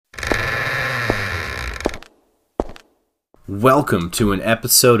Welcome to an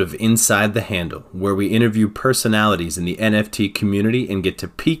episode of Inside the Handle, where we interview personalities in the NFT community and get to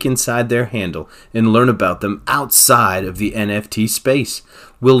peek inside their handle and learn about them outside of the NFT space.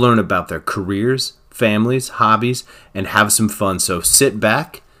 We'll learn about their careers, families, hobbies, and have some fun, so sit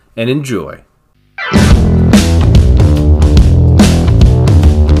back and enjoy.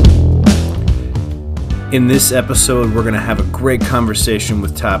 In this episode, we're going to have a great conversation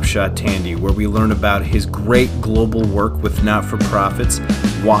with Top Shot Tandy, where we learn about his great global work with not-for-profits,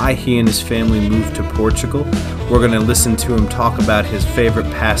 why he and his family moved to Portugal. We're going to listen to him talk about his favorite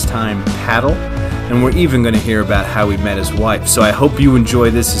pastime, paddle, and we're even going to hear about how he met his wife. So I hope you enjoy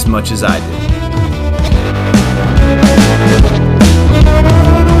this as much as I did.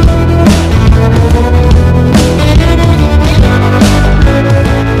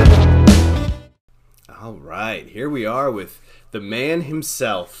 All right, here we are with the man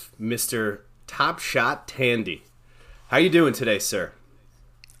himself, Mr. Top Shot Tandy. How you doing today, sir?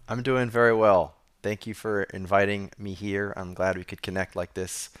 I'm doing very well. Thank you for inviting me here. I'm glad we could connect like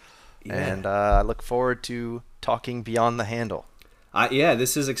this. Yeah. And I look forward to talking beyond the handle. Yeah,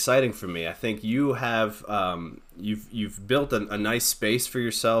 this is exciting for me. I think you have you've built a nice space for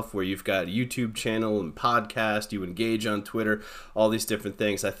yourself where you've got a YouTube channel and podcast. You engage on Twitter, all these different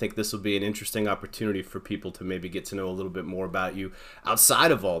things. I think this will be an interesting opportunity for people to maybe get to know a little bit more about you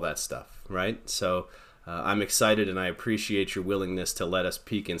outside of all that stuff, right? So I'm excited, and I appreciate your willingness to let us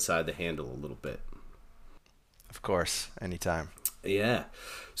peek inside the handle a little bit. Of course, anytime. Yeah.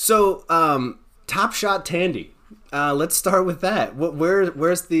 So Top Shot Tandy. Let's start with that.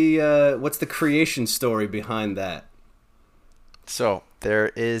 What's the creation story behind that? So there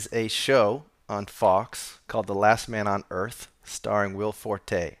is a show on Fox called The Last Man on Earth, starring Will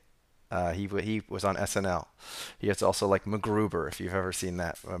Forte. He was on SNL. He is also like MacGruber, if you've ever seen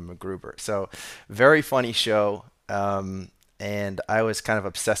that, MacGruber. So very funny show, and I was kind of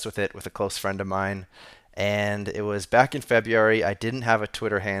obsessed with it with a close friend of mine. And it was back in February. I didn't have a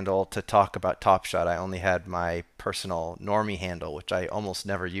Twitter handle to talk about Top Shot. I only had my personal normie handle, which I almost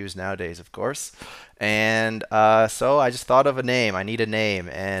never use nowadays, of course. And so I just thought of a name. I need a name.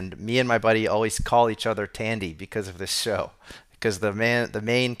 And me and my buddy always call each other Tandy because of this show. Because the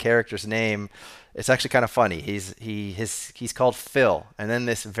main character's name, it's actually kind of funny. He's called Phil, and then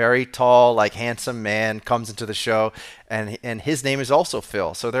this very tall, like handsome man comes into the show, and his name is also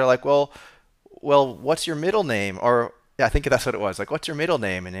Phil. So they're like, well, what's your middle name? Or yeah, I think that's what it was. Like, what's your middle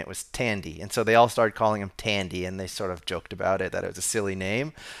name? And it was Tandy. And so they all started calling him Tandy, and they sort of joked about it, that it was a silly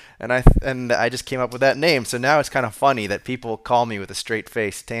name. And I just came up with that name. So now it's kind of funny that people call me with a straight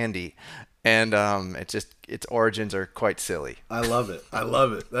face Tandy. And its origins are quite silly. I love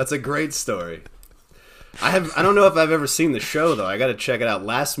it. That's a great story. I don't know if I've ever seen the show, though. I got to check it out.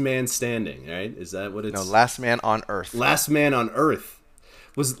 Last Man Standing, right? Is that what it's? No, Last Man on Earth. Last Man on Earth.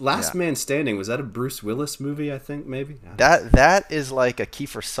 Was Last Man Standing, was that a Bruce Willis movie, I think, maybe? That is like a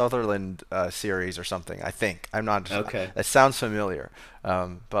Kiefer Sutherland series or something, I think. I'm not... Okay. It sounds familiar.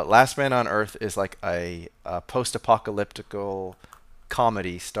 But Last Man on Earth is like a post-apocalyptical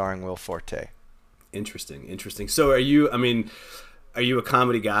comedy starring Will Forte. Interesting. So are you a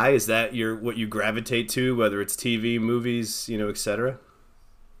comedy guy? Is that what you gravitate to, whether it's TV, movies, etc.?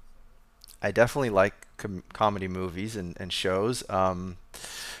 I definitely like comedy movies and shows,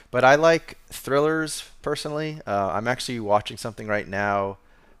 but I like thrillers personally. I'm actually watching something right now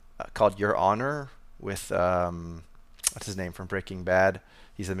called Your Honor with what's his name from Breaking Bad.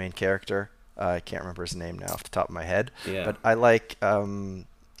 He's the main character. I can't remember his name now off the top of my head. Yeah. But I like. I'm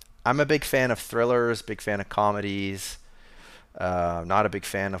a big fan of thrillers, big fan of comedies. Not a big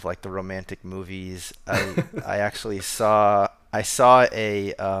fan of like the romantic movies. I actually saw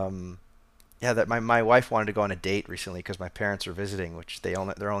a that my wife wanted to go on a date recently because my parents are visiting, which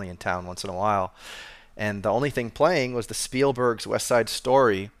they're only in town once in a while, and the only thing playing was the Spielberg's West Side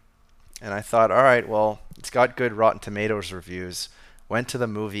Story, and I thought, all right, well, it's got good Rotten Tomatoes reviews. Went to the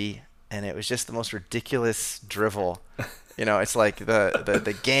movie, and it was just the most ridiculous drivel. It's like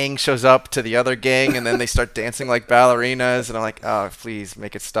the gang shows up to the other gang, and then they start dancing like ballerinas, and I'm like, oh, please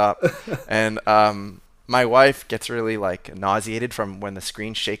make it stop. And my wife gets really like nauseated from when the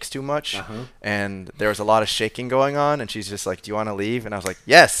screen shakes too much, and there was a lot of shaking going on, and she's just like, "Do you want to leave?" And I was like,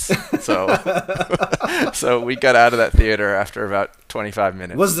 "Yes." So we got out of that theater after about 25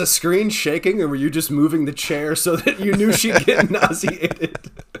 minutes. Was the screen shaking, or were you just moving the chair so that you knew she'd get nauseated?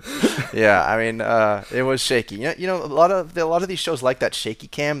 Yeah, I mean, it was shaky. A lot of these shows like that shaky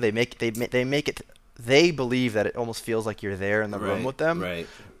cam. They make it. They believe that it almost feels like you're there in the room with them. Right.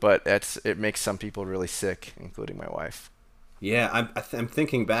 But it makes some people really sick, including my wife. Yeah, I'm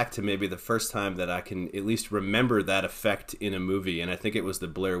thinking back to maybe the first time that I can at least remember that effect in a movie, and I think it was the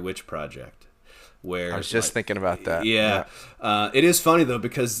Blair Witch Project, I where was just like, thinking about that. yeah, Yeah. it is funny though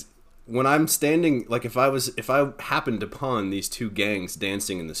because when I'm standing, like if I happened upon these two gangs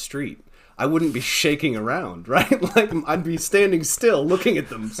dancing in the street, I wouldn't be shaking around, right? Like I'd be standing still looking at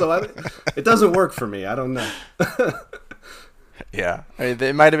them. It doesn't work for me. I don't know. Yeah, I mean,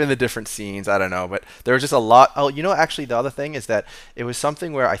 it might have been the different scenes. I don't know, but there was just a lot. Oh, actually, the other thing is that it was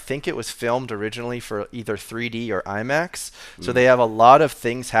something where I think it was filmed originally for either 3D or IMAX. So they have a lot of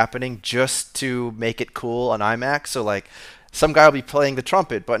things happening just to make it cool on IMAX. So like, some guy will be playing the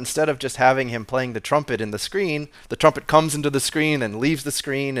trumpet, but instead of just having him playing the trumpet in the screen, the trumpet comes into the screen and leaves the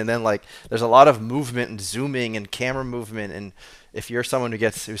screen, and then like, there's a lot of movement and zooming and camera movement. And if you're someone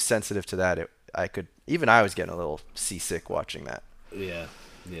who's sensitive to that, I was getting a little seasick watching that. Yeah.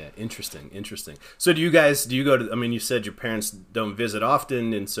 Yeah, interesting. So do you go to, I mean, you said your parents don't visit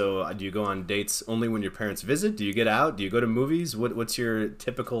often, and so do you go on dates only when your parents visit? Do you get out? Do you go to movies? What's your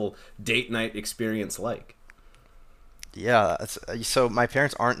typical date night experience like? Yeah, so my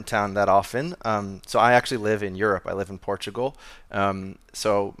parents aren't in town that often. So I actually live in Europe. I live in Portugal.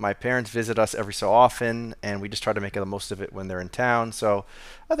 So my parents visit us every so often, and we just try to make the most of it when they're in town. So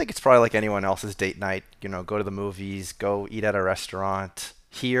I think it's probably like anyone else's date night. Go to the movies, go eat at a restaurant.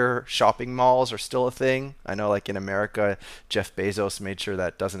 Here, shopping malls are still a thing. I know, like in America, Jeff Bezos made sure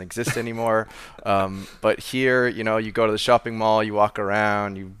that doesn't exist anymore. But here, you go to the shopping mall, you walk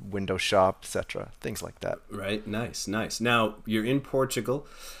around, you window shop, etc. Things like that. Right. Nice. Now you're in Portugal.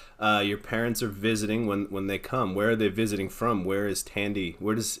 Your parents are visiting when they come. Where are they visiting from? Where is Tandy?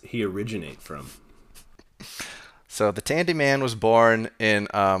 Where does he originate from? So the Tandy Man was born in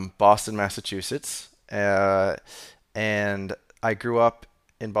Boston, Massachusetts, and I grew up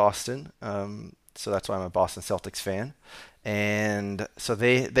in Boston. So that's why I'm a Boston Celtics fan. And so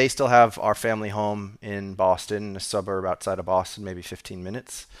they still have our family home in Boston, a suburb outside of Boston, maybe 15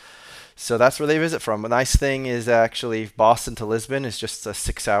 minutes. So that's where they visit from. The nice thing is actually Boston to Lisbon is just a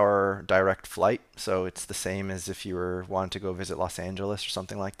 6-hour direct flight. So it's the same as if you were wanting to go visit Los Angeles or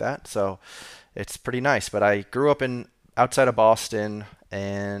something like that. So it's pretty nice. But I grew up in outside of Boston,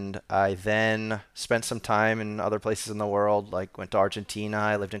 and I then spent some time in other places in the world, like went to Argentina,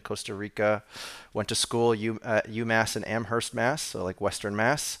 I lived in Costa Rica, went to school at UMass and Amherst, Mass, so like Western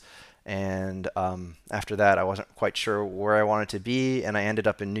Mass. And after that, I wasn't quite sure where I wanted to be, and I ended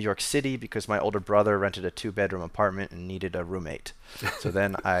up in New York City because my older brother rented a 2-bedroom apartment and needed a roommate. So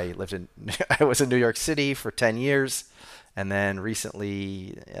then I was in New York City for 10 years, and then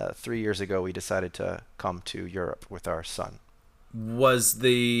recently, 3 years ago, we decided to come to Europe with our son. Was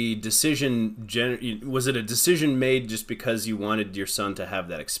the decision was it a decision made just because you wanted your son to have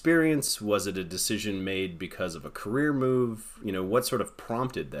that experience? Was it a decision made because of a career move? What sort of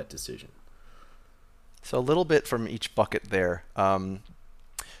prompted that decision? So a little bit from each bucket there.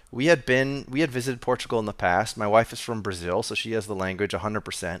 We had visited Portugal in the past. My wife is from Brazil, so she has the language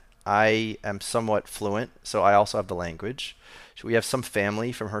 100%. I am somewhat fluent, so I also have the language. We have some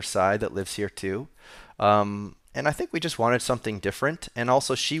family from her side that lives here too. And I think we just wanted something different. And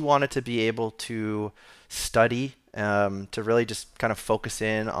also, she wanted to be able to study, to really just kind of focus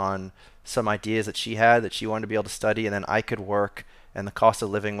in on some ideas that she had that she wanted to be able to study. And then I could work, and the cost of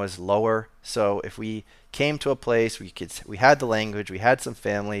living was lower. So if we came to a place we had the language, we had some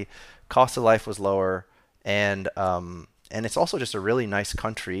family, cost of life was lower, and it's also just a really nice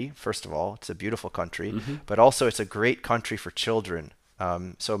country. First of all, it's a beautiful country, Mm-hmm. but also it's a great country for children.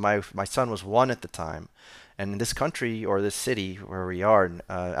 So my son was 1 at the time, and in this country or this city where we are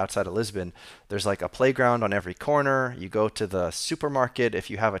outside of Lisbon, there's like a playground on every corner. You go to the supermarket.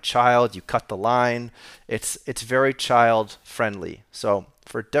 If you have a child, you cut the line. It's very child friendly. So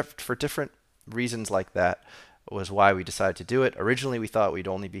for different reasons like that was why we decided to do it. Originally, we thought we'd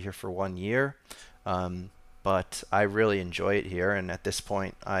only be here for 1 year, but I really enjoy it here, and at this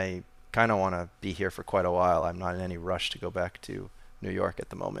point, I kind of want to be here for quite a while. I'm not in any rush to go back to New York at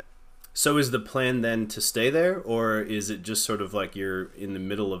the moment. So is the plan then to stay there, or is it just sort of like you're in the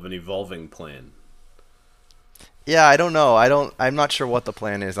middle of an evolving plan? Yeah, I don't know. I'm not sure what the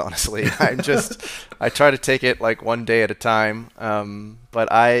plan is, honestly. I try to take it like one day at a time.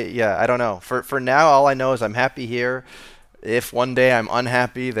 But I don't know. For now, all I know is I'm happy here. If one day I'm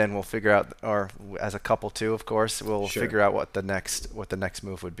unhappy, then we'll figure out, or as a couple too, of course, we'll Sure. figure out what the next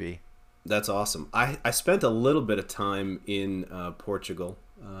move would be. That's awesome. I spent a little bit of time in Portugal,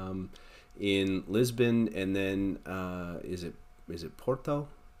 in Lisbon, and then is it Porto?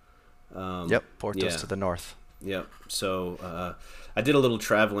 Yep, Porto's Yeah. to the north. Yep. So I did a little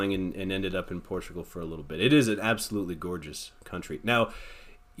traveling and ended up in Portugal for a little bit. It is an absolutely gorgeous country. Now,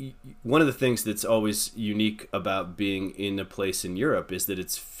 one of the things that's always unique about being in a place in Europe is that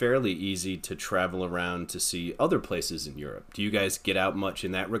it's fairly easy to travel around to see other places in Europe. Do you guys get out much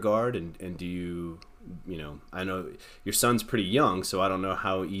in that regard? And do you, I know your son's pretty young, so I don't know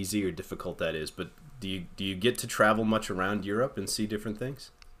how easy or difficult that is, but do you get to travel much around Europe and see different things?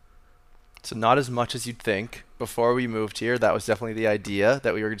 So not as much as you'd think. Before we moved here, that was definitely the idea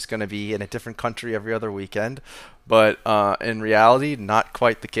that we were just going to be in a different country every other weekend. But in reality, not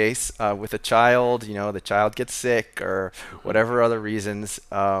quite the case. With a child, the child gets sick or whatever other reasons.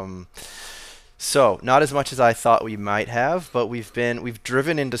 So not as much as I thought we might have, but we've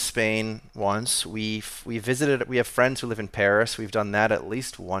driven into Spain once. We visited. We have friends who live in Paris. We've done that at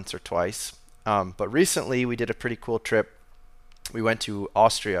least once or twice. But recently we did a pretty cool trip. We went to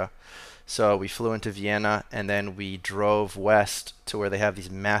Austria. So we flew into Vienna and then we drove west to where they have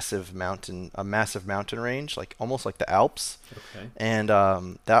a massive mountain range, like almost like the Alps. Okay. And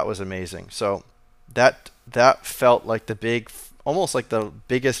that was amazing. So that felt like almost like the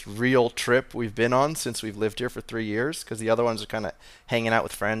biggest real trip we've been on since we've lived here for 3 years. Because the other ones are kind of hanging out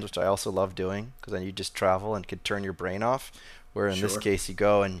with friends, which I also love doing. Because then you just travel and could turn your brain off. Where in this case you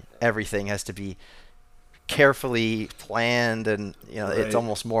go and everything has to be carefully planned, and Right. it's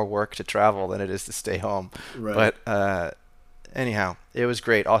almost more work to travel than it is to stay home. Right. But anyhow, it was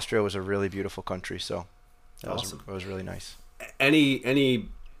great. Austria was a really beautiful country, so Awesome. it was really nice. Any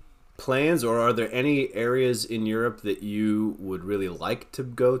plans, or are there any areas in Europe that you would really like to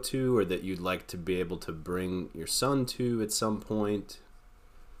go to, or that you'd like to be able to bring your son to at some point?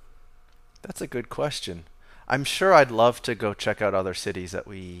 That's a good question. I'm sure I'd love to go check out other cities that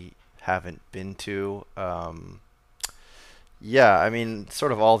we haven't been to. Yeah, I mean,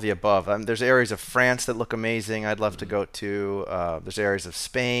 sort of all the above. There's areas of France that look amazing. I'd love to go to. There's areas of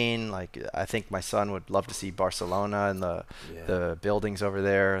Spain. Like I think my son would love to see Barcelona and Yeah. the buildings over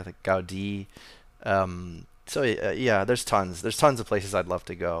there, the Gaudi. Yeah, there's tons. There's tons of places I'd love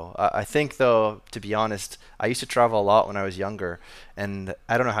to go. I think though, to be honest, I used to travel a lot when I was younger, and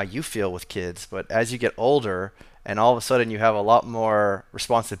I don't know how you feel with kids, but as you get older, and all of a sudden you have a lot more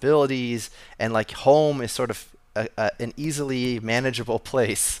responsibilities, and like home is sort of an easily manageable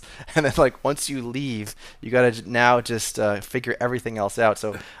place. And then like once you leave, you got to now just figure everything else out.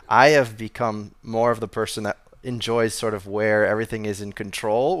 So I have become more of the person that enjoys sort of where everything is in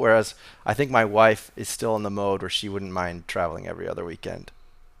control, whereas I think my wife is still in the mode where she wouldn't mind traveling every other weekend.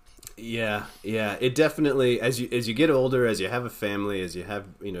 Yeah, yeah. It definitely, as you get older, as you have a family, as you have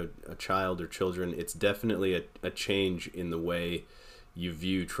a child or children, it's definitely a change in the way you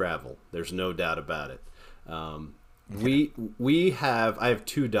view travel. There's no doubt about it. I have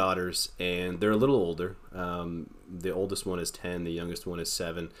two daughters, and they're a little older. The oldest one is 10, the youngest one is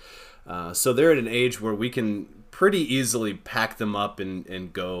 7. So they're at an age where we can pretty easily pack them up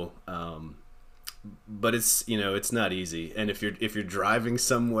and go. But it's not easy. And if you're driving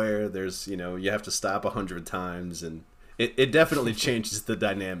somewhere, there's you have to stop 100 times, and it definitely changes the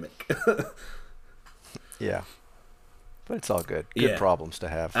dynamic. Yeah. But it's all good. Good Yeah. problems to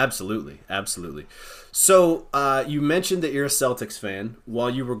have. Absolutely, absolutely. So you mentioned that you're a Celtics fan. While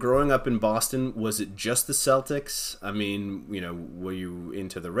you were growing up in Boston, was it just the Celtics? I mean, were you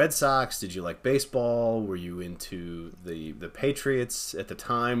into the Red Sox? Did you like baseball? Were you into the Patriots at the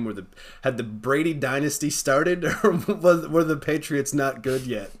time? Had the Brady dynasty started, or were the Patriots not good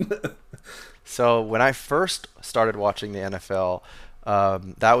yet? So when I first started watching the NFL,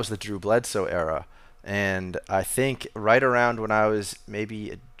 that was the Drew Bledsoe era. And I think right around when I was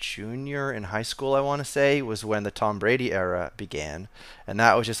maybe a junior in high school, I want to say, was when the Tom Brady era began. And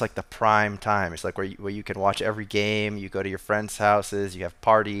that was just like the prime time. It's like where you can watch every game, you go to your friends' houses, you have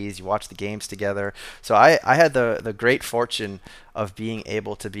parties, you watch the games together. So I had the great fortune of being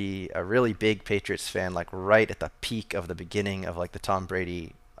able to be a really big Patriots fan, like right at the peak of the beginning of like the Tom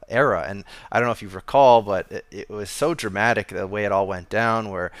Brady era. And I don't know if you recall, but it was so dramatic the way it all went down,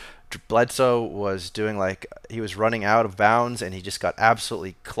 where Bledsoe was doing he was running out of bounds and he just got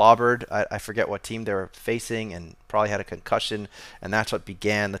absolutely clobbered. I forget what team they were facing, and probably had a concussion, and that's what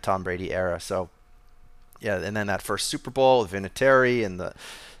began the Tom Brady era. So yeah, and then that first Super Bowl with Vinatieri and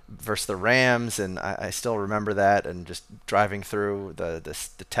versus the Rams, and I still remember that, and just driving through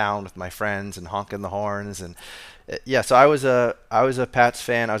the town with my friends and honking the horns. And yeah, so I was a Pats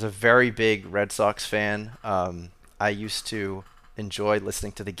fan. I was a very big Red Sox fan. I used to enjoy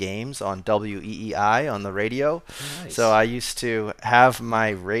listening to the games on WEEI on the radio. Nice. So I used to have my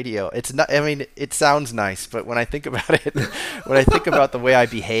radio. It's not, I mean, it sounds nice, but when I think about it, when I think about the way I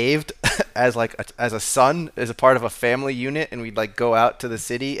behaved as like as a son, as a part of a family unit, and we'd like go out to the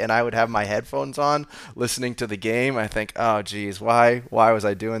city, and I would have my headphones on, listening to the game. I think, oh geez, why was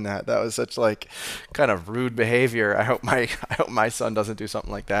I doing that? That was such like kind of rude behavior. I hope my son doesn't do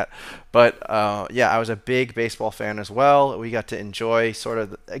something like that. But yeah, I was a big baseball fan as well. We got to enjoy sort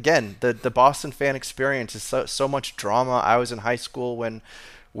of again the Boston fan experience is so much drama. I was in high school when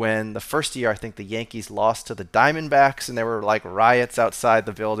the first year I think the Yankees lost to the Diamondbacks, and there were like riots outside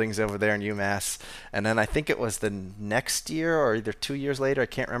the buildings over there in UMass. And then I think it was the next year or either 2 years later, I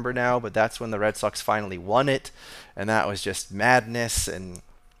can't remember now, but that's when the Red Sox finally won it, and that was just madness. And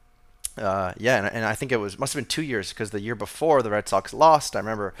yeah, and I think it must have been 2 years because the year before the Red Sox lost, I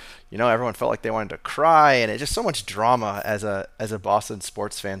remember, everyone felt like they wanted to cry, and it's just so much drama as a Boston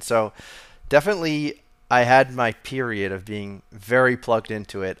sports fan. So definitely I had my period of being very plugged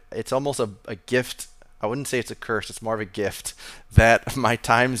into it. It's almost a gift. I wouldn't say it's a curse. It's more of a gift that my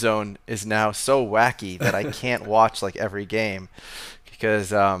time zone is now so wacky that I can't watch like every game.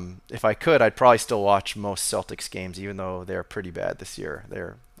 Because if I could, I'd probably still watch most Celtics games, even though they're pretty bad this year.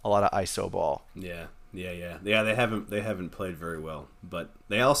 They're a lot of ISO ball. Yeah. They haven't played very well, but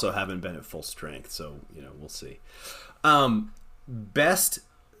they also haven't been at full strength. So we'll see. Best.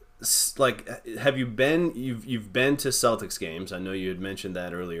 Like, have you been? You've been to Celtics games. I know you had mentioned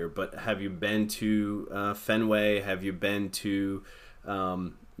that earlier, but have you been to Fenway? Have you been to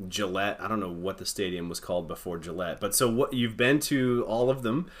Gillette? I don't know what the stadium was called before Gillette, but so what? You've been to all of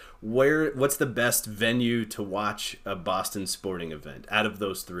them. What's the best venue to watch a Boston sporting event out of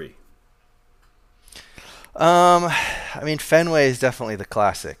those three? I mean, Fenway is definitely the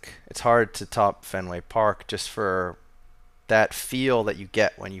classic. It's hard to top Fenway Park just for that feel that you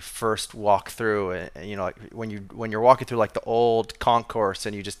get when you first walk through, and like when you're walking through like the old concourse,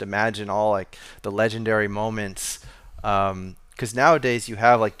 and you just imagine all like the legendary moments. Because nowadays you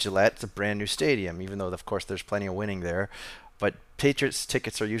have like Gillette, it's a brand new stadium, even though of course there's plenty of winning there. But Patriots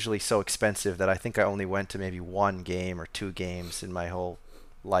tickets are usually so expensive that I think I only went to maybe one game or two games in my whole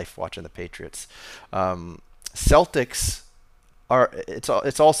life watching the Patriots. Celtics.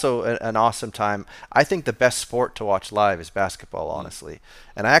 It's also an awesome time. I think the best sport to watch live is basketball, honestly.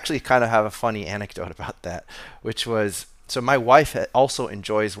 And I actually kind of have a funny anecdote about that, which was, so my wife also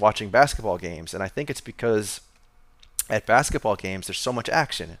enjoys watching basketball games, and I think it's because at basketball games there's so much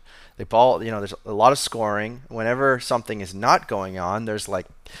action. There's a lot of scoring. Whenever something is not going on, there's like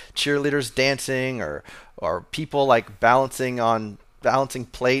cheerleaders dancing or people like balancing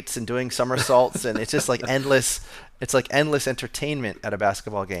plates and doing somersaults, and it's just like endless. It's like endless entertainment at a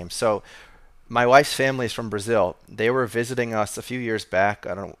basketball game. So my wife's family is from Brazil. They were visiting us a few years back,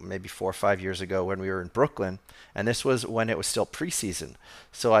 I don't know, maybe 4 or 5 years ago when we were in Brooklyn, and this was when it was still preseason.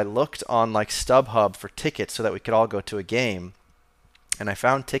 So I looked on like StubHub for tickets so that we could all go to a game, and I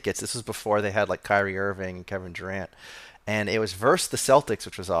found tickets. This was before they had like Kyrie Irving and Kevin Durant, and it was versus the Celtics,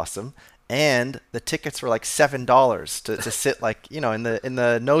 which was awesome. And the tickets were like $7 to sit like in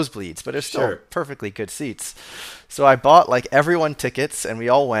the nosebleeds, but it's still perfectly good seats. So I bought like everyone tickets, and we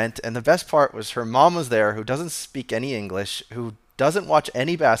all went. And the best part was her mom was there, who doesn't speak any English, who doesn't watch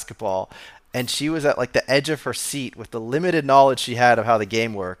any basketball, and she was at like the edge of her seat with the limited knowledge she had of how the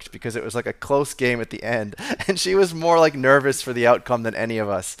game worked, because it was like a close game at the end, and she was more like nervous for the outcome than any of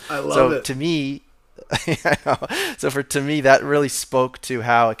us. I love it. To me. I know. So to me, that really spoke to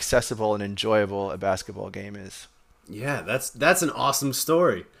how accessible and enjoyable a basketball game is. Yeah, that's an awesome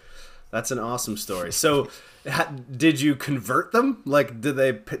story. That's an awesome story. So, did you convert them? Like, did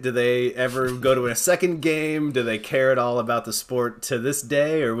they ever go to a second game? Do they care at all about the sport to this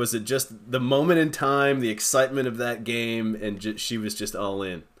day, or was it just the moment in time, the excitement of that game, and she was just all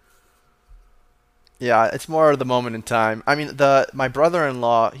in? Yeah, it's more of the moment in time. I mean, my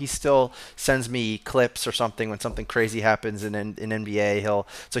brother-in-law, he still sends me clips or something when something crazy happens in NBA.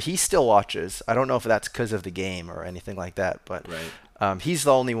 So he still watches. I don't know if that's because of the game or anything like that, but right. He's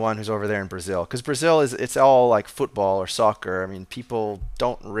the only one who's over there in Brazil, because Brazil it's all like football or soccer. I mean, people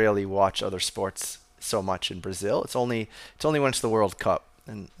don't really watch other sports so much in Brazil. It's only when it's the World Cup,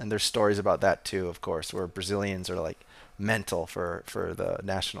 and there's stories about that too, of course, where Brazilians are like mental for the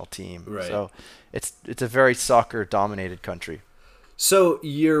national team. Right. So it's a very soccer dominated country. So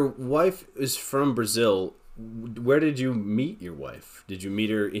your wife is from Brazil. Where did you meet your wife? Did you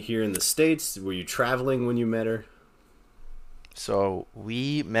meet her here in the States? Were you traveling when you met her? So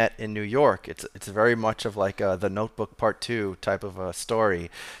we met in New York. It's very much of like the Notebook Part 2 type of a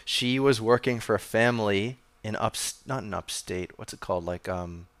story. She was working for a family in not in upstate. What's it called? Like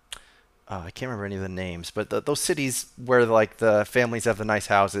I can't remember any of the names, but those cities where like the families have the nice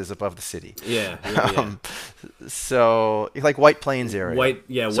houses above the city. Yeah, yeah, yeah. Um, so like White Plains area. White,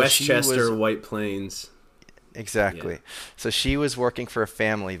 yeah, So she was Westchester, White Plains. Yeah. exactly. So she was working for a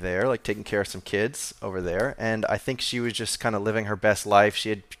family there, like taking care of some kids over there, and I think she was just kind of living her best life. She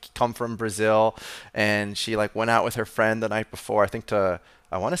had come from Brazil, and she like went out with her friend the night before. I think to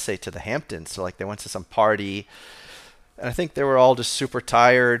I want to say to the Hamptons. So like they went to some party, and I think they were all just super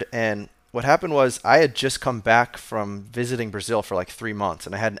tired. And what happened was I had just come back from visiting Brazil for like 3 months,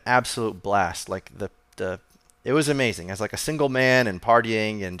 and I had an absolute blast. Like the it was amazing as like a single man and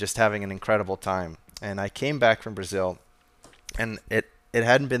partying and just having an incredible time. And I came back from Brazil, and it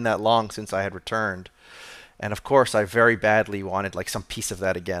hadn't been that long since I had returned. And of course, I very badly wanted like some piece of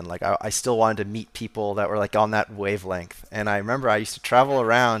that again. Like I still wanted to meet people that were like on that wavelength. And I remember I used to travel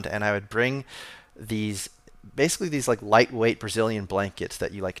around, and I would bring these basically these like lightweight Brazilian blankets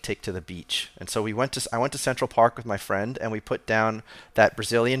that you like take to the beach. And so I went to Central Park with my friend, and we put down that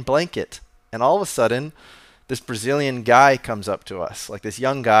Brazilian blanket. And all of a sudden, this Brazilian guy comes up to us, like this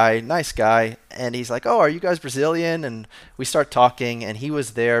young guy, nice guy, and he's like, "Oh, are you guys Brazilian?" And we start talking, and he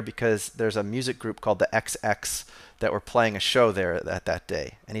was there because there's a music group called the XX that were playing a show there that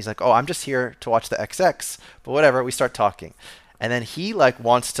day. And he's like, "Oh, I'm just here to watch the XX." But whatever, we start talking. And then he like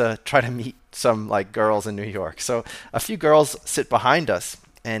wants to try to meet some like girls in New York. So a few girls sit behind us,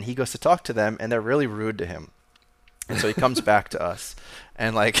 and he goes to talk to them, and they're really rude to him. And so he comes back to us,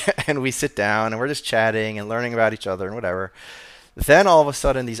 and like and we sit down, and we're just chatting and learning about each other and whatever. Then all of a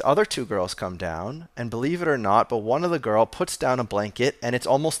sudden these other two girls come down, and believe it or not, but one of the girl puts down a blanket, and it's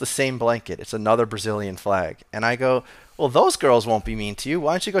almost the same blanket. It's another Brazilian flag. And I go, "Well, those girls won't be mean to you.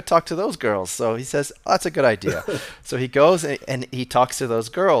 Why don't you go talk to those girls?" So he says, "Oh, that's a good idea." So he goes and he talks to those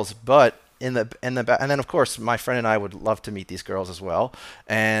girls, but and then of course my friend and I would love to meet these girls as well.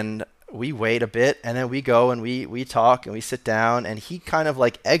 And we wait a bit, and then we go and we talk and we sit down, and he kind of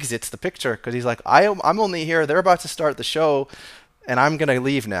like exits the picture because he's like, I'm only here. They're about to start the show, and I'm gonna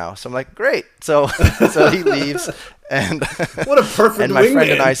leave now. So I'm like, great. So so he leaves, and What a perfect and my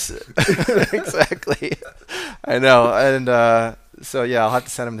friend and I wingman. exactly, I know, and so yeah, I'll have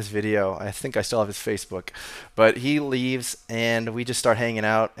to send him this video. I think I still have his Facebook, but he leaves, and we just start hanging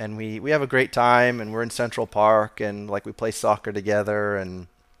out, and we have a great time, and we're in Central Park, and like we play soccer together, and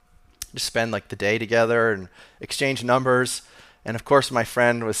just spend like the day together and exchange numbers. And of course, my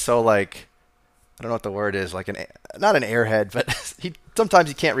friend was so like, I don't know what the word is, like not an airhead, but he sometimes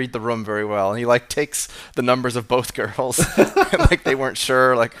he can't read the room very well, and he like takes the numbers of both girls, and like they weren't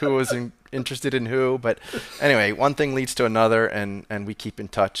sure like who was interested in who. But anyway, one thing leads to another, and we keep in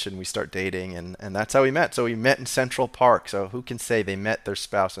touch, and we start dating, and that's how we met. So we met in Central Park. So who can say they met their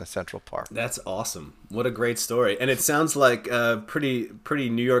spouse in Central Park? That's awesome. What a great story. And it sounds like a pretty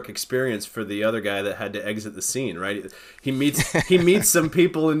New York experience for the other guy that had to exit the scene, right? He meets some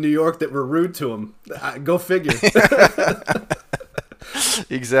people in New York that were rude to him. Go figure.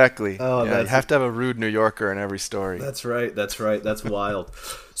 Exactly. Oh, yeah, you have to have a rude New Yorker in every story. That's right. That's right. That's wild.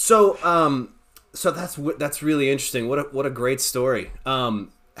 So, so that's really interesting. What a great story.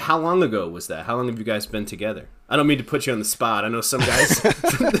 How long ago was that? How long have you guys been together? I don't mean to put you on the spot. I know some guys.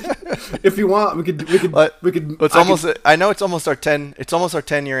 If you want, we could. It's almost. I know it's almost our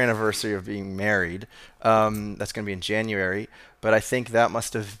 10-year anniversary of being married. That's going to be in January. But I think that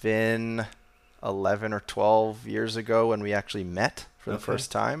must have been 11 or 12 years ago when we actually met for the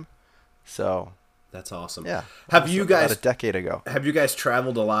first time. So that's awesome. Yeah. Have you guys about a decade ago? Have you guys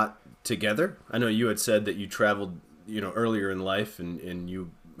traveled a lot together? I know you had said that you traveled, earlier in life, and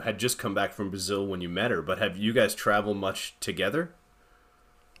you had just come back from Brazil when you met her. But have you guys traveled much together?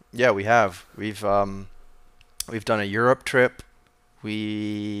 Yeah, we have. We've done a Europe trip.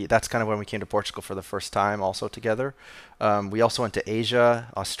 That's kind of when we came to Portugal for the first time, also together. We also went to Asia,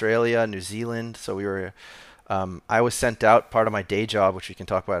 Australia, New Zealand. So we were. I was sent out, part of my day job, which we can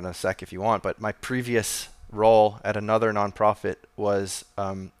talk about in a sec if you want. But my previous role at another nonprofit was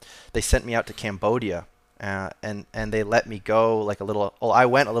they sent me out to Cambodia, and they let me go like a little. Well, I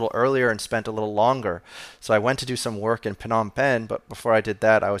went a little earlier and spent a little longer. So I went to do some work in Phnom Penh. But before I did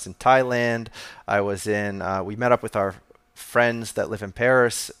that, I was in Thailand. I was in. We met up with our friends that live in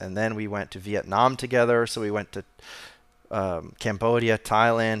Paris, and then we went to Vietnam together. So we went to Cambodia,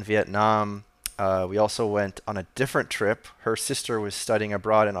 Thailand, Vietnam. We also went on a different trip. Her sister was studying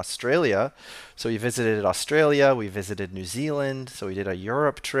abroad in Australia, so we visited Australia. We visited New Zealand. So we did a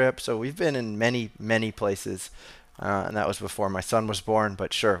Europe trip. So we've been in many, many places, and that was before my son was born.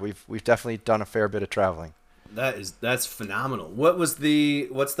 But sure, we've definitely done a fair bit of traveling. That's phenomenal. What's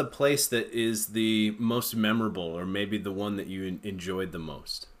the place that is the most memorable, or maybe the one that you enjoyed the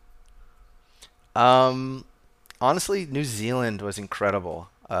most? Um, Honestly, New Zealand was incredible.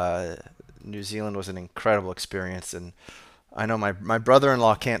 New Zealand was an incredible experience, and I know my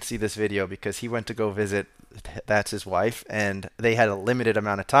brother-in-law can't see this video because he went to go visit. That's his wife, and they had a limited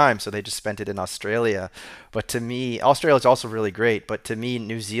amount of time, so they just spent it in Australia. But to me, Australia is also really great, but to me,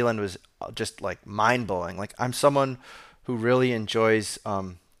 New Zealand was just like mind-blowing. Like I'm someone who really enjoys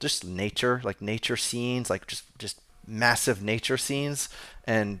just nature, like nature scenes, like just massive nature scenes,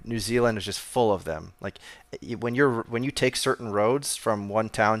 and New Zealand is just full of them. Like when you take certain roads from one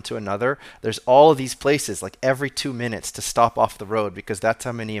town to another, there's all of these places like every 2 minutes to stop off the road because that's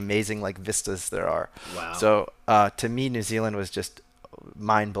how many amazing like vistas there are. Wow. So to me, New Zealand was just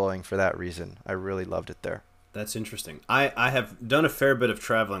mind blowing for that reason. I really loved it there. That's interesting. I have done a fair bit of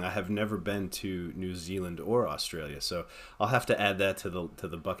traveling. I have never been to New Zealand or Australia, so I'll have to add that to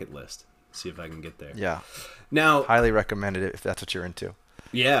the bucket list. See if I can get there. Yeah, Now, highly recommended it if that's what you're into.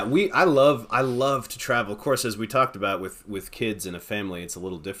 yeah, I love to travel. Of course, as we talked about with kids and a family, it's a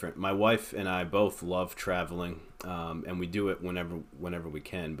little different. My wife and I both love traveling, and we do it whenever we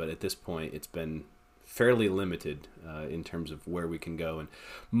can. But at this point, it's been fairly limited in terms of where we can go, and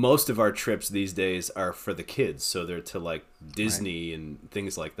most of our trips these days are for the kids, so they're to like Right. Disney and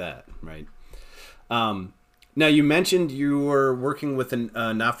things like that, right? Now, you mentioned you were working with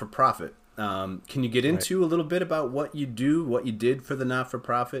a not-for-profit. Can you get Right. into a little bit about what you do, what you did for the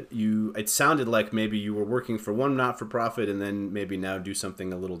not-for-profit? It sounded like maybe you were working for one not-for-profit and then maybe now do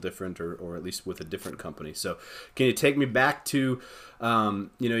something a little different, or at least with a different company. So, can you take me back to,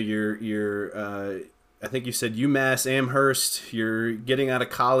 your I think you said UMass Amherst. You're getting out of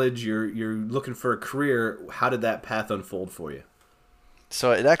college. You're looking for a career. How did that path unfold for you?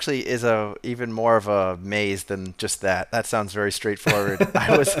 So it actually is a even more of a maze than just that. That sounds very straightforward.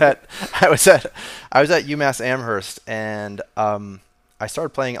 I was at I was at UMass Amherst, and I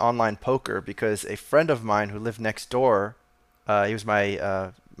started playing online poker because a friend of mine who lived next door, he was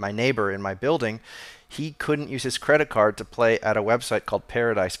my neighbor in my building. He couldn't use his credit card to play at a website called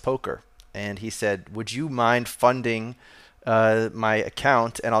Paradise Poker, and he said, "Would you mind funding my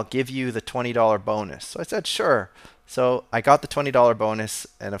account, and I'll give you the $20 bonus?" So I said, "Sure." So I got the $20 bonus,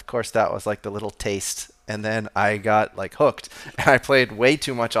 and of course that was like the little taste. And then I got like hooked, and I played way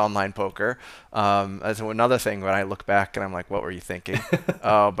too much online poker. As another thing when I look back and I'm like, what were you thinking?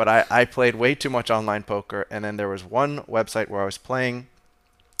 But I played way too much online poker, and then there was one website where I was playing,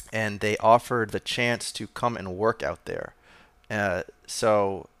 and they offered the chance to come and work out there.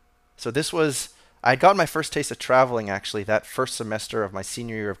 So this was I got my first taste of traveling actually that first semester of my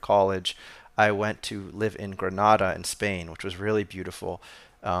senior year of college. I went to live in Granada in Spain, which was really beautiful.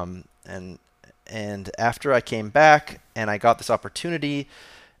 And after I came back and I got this opportunity,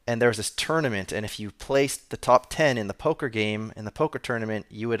 and there was this tournament, and if you placed the top 10 in the poker game in the poker tournament,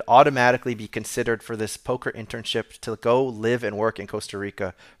 you would automatically be considered for this poker internship to go live and work in Costa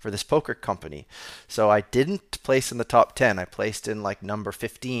Rica for this poker company. So I didn't place in the top 10. I placed in like number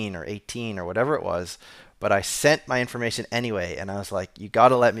 15 or 18 or whatever it was, but I sent my information anyway, and I was like, you got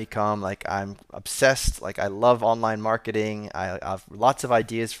to let me come. Like, I'm obsessed. Like, I love online marketing. I have lots of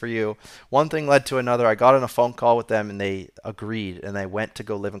ideas for you. One thing led to another. I got on a phone call with them, and they agreed, and I went to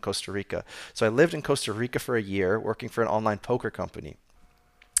go live in Costa Rica. So I lived in Costa Rica for a year working for an online poker company.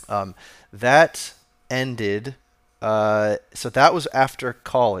 That ended. So that was after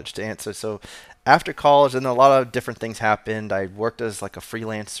college to answer. So after college, and a lot of different things happened. I worked as like a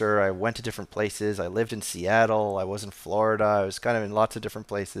freelancer. I went to different places. I lived in Seattle. I was in Florida. I was kind of in lots of different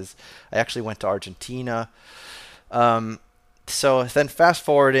places. I actually went to Argentina. Um, so then fast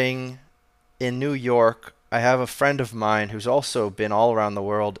forwarding in New York, I have a friend of mine who's also been all around the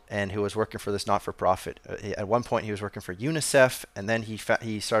world and who was working for this not-for-profit. At one point, he was working for UNICEF, and then he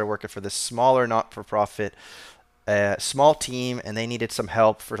started working for this smaller not-for-profit, small team, and they needed some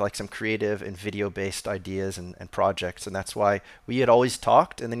help for like some creative and video-based ideas and projects, and that's why we had always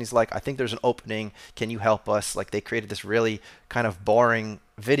talked. And then he's like, "I think there's an opening. Can you help us?" Like they created this really kind of boring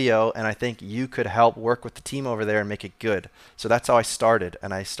video, and I think you could help work with the team over there and make it good. So that's how I started,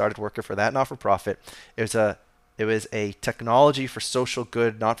 and I started working for that not-for-profit. It was a technology for social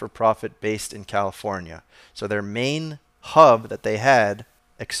good not-for-profit based in California. So their main hub that they had,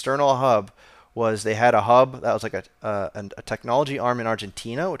 external hub, was they had a hub that was like a technology arm in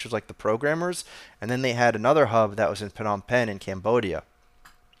Argentina, which was like the programmers, and then they had another hub that was in Phnom Penh in Cambodia.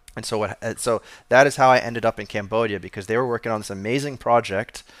 And so that is how I ended up in Cambodia because they were working on this amazing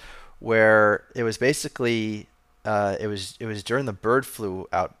project where it was basically it was during the bird flu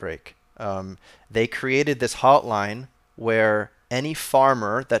outbreak. They created this hotline where any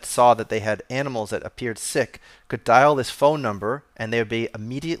farmer that saw that they had animals that appeared sick could dial this phone number, and they would be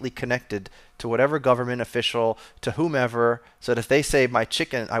immediately connected to whatever government official, to whomever, so that if they say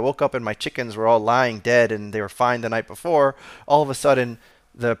I woke up and my chickens were all lying dead and they were fine the night before, all of a sudden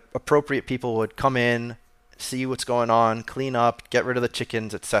the appropriate people would come in, see what's going on, clean up, get rid of the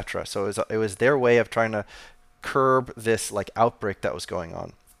chickens, etc. So it was their way of trying to curb this like outbreak that was going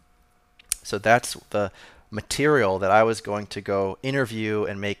on. So that's the material that I was going to go interview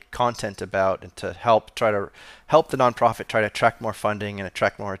and make content about, and to try to help the nonprofit try to attract more funding and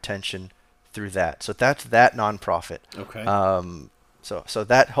attract more attention through that. So that's that nonprofit. Okay. So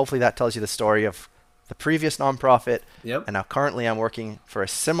that, hopefully that tells you the story of the previous nonprofit. Yep. And now currently I'm working for a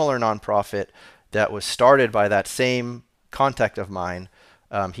similar nonprofit that was started by that same contact of mine.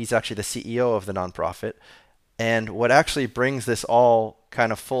 He's actually the CEO of the nonprofit. And what actually brings this all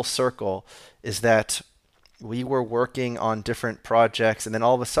kind of full circle is that we were working on different projects, and then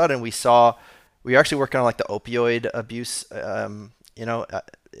all of a sudden we were actually working on like the opioid abuse,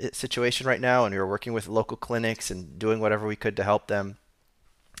 situation right now, and we were working with local clinics and doing whatever we could to help them.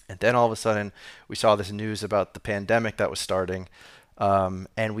 And then all of a sudden we saw this news about the pandemic that was starting,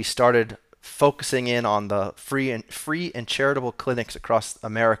 and we started focusing in on the free and charitable clinics across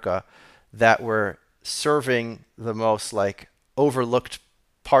America that were serving the most like overlooked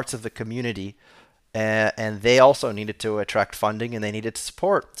parts of the community, and they also needed to attract funding and they needed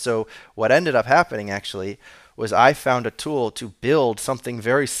support. So what ended up happening actually was I found a tool to build something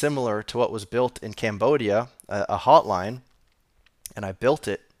very similar to what was built in Cambodia, a hotline, and I built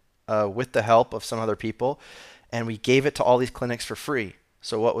it with the help of some other people, and we gave it to all these clinics for free.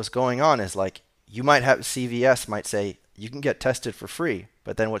 So what was going on is like, you might have CVS might say you can get tested for free,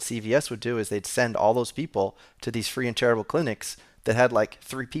 but then what CVS would do is they'd send all those people to these free and charitable clinics that had like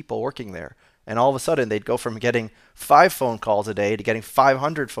 3 people working there. And all of a sudden they'd go from getting 5 phone calls a day to getting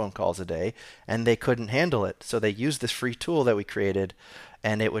 500 phone calls a day, and they couldn't handle it. So they used this free tool that we created,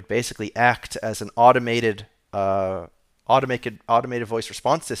 and it would basically act as an automated voice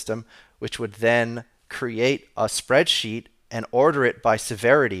response system, which would then create a spreadsheet and order it by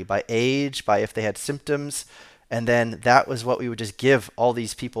severity, by age, by if they had symptoms. And then that was what we would just give all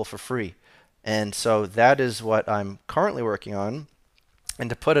these people for free. And so that is what I'm currently working on. And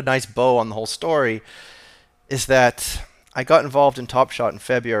to put a nice bow on the whole story is that I got involved in Top Shot in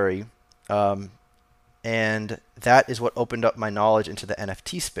February, and that is what opened up my knowledge into the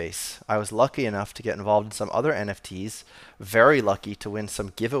NFT space. I was lucky enough to get involved in some other NFTs, very lucky to win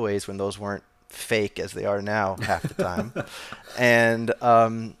some giveaways when those weren't fake as they are now half the time.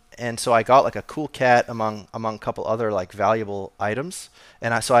 And so I got like a cool cat among a couple other like valuable items.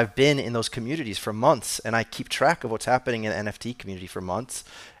 And so I've been in those communities for months, and I keep track of what's happening in the NFT community for months.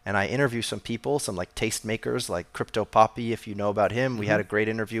 And I interview some people, some like tastemakers, like Crypto Poppy, if you know about him. We had a great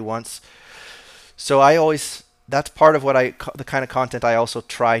interview once. So that's part of the kind of content I also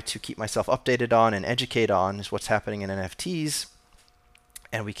try to keep myself updated on and educate on, is what's happening in NFTs.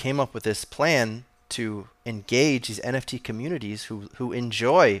 And we came up with this plan to engage these NFT communities who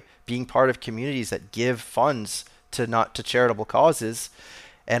enjoy being part of communities that give funds to charitable causes.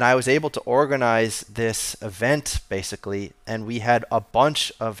 And I was able to organize this event basically, and we had a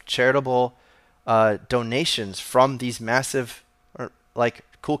bunch of charitable donations from these massive, like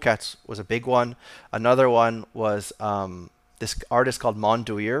Cool Cats was a big one. Another one was this artist called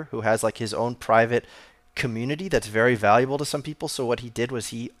Monduir, who has like his own private community that's very valuable to some people. So what he did was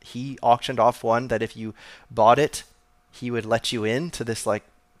he auctioned off one that if you bought it, he would let you in to this like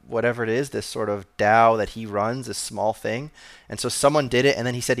whatever it is, this sort of DAO that he runs, this small thing. And so someone did it, and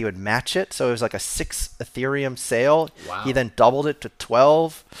then he said he would match it. So it was like a 6 Ethereum sale. Wow. He then doubled it to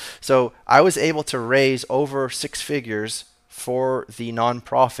 12. So I was able to raise over 6 figures for the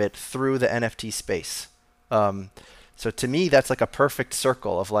nonprofit through the NFT space. So to me, that's like a perfect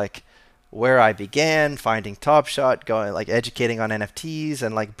circle of like where I began, finding Top Shot, going like educating on NFTs,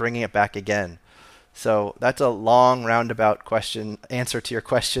 and like bringing it back again. So that's a long roundabout answer to your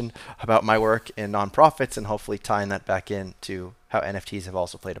question about my work in nonprofits, and hopefully tying that back into how NFTs have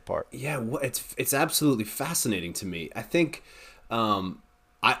also played a part. Yeah, it's absolutely fascinating to me. I think I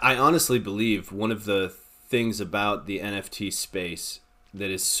honestly believe one of the things about the NFT space that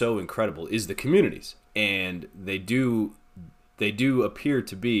is so incredible is the communities, and they do appear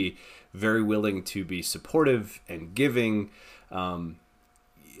to be very willing to be supportive and giving.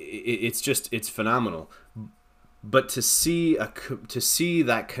 It's phenomenal. But to see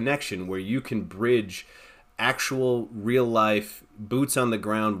that connection where you can bridge actual real life boots on the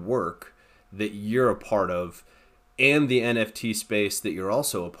ground work that you're a part of and the NFT space that you're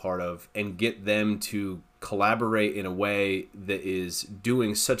also a part of, and get them to collaborate in a way that is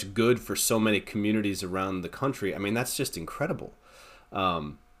doing such good for so many communities around the country. I mean, that's just incredible.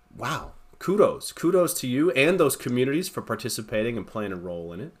 Wow. Kudos to you and those communities for participating and playing a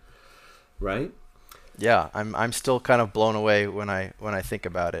role in it. Right? Yeah, I'm still kind of blown away when I think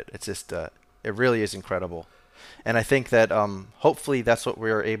about it. It's just it really is incredible. And I think that hopefully that's what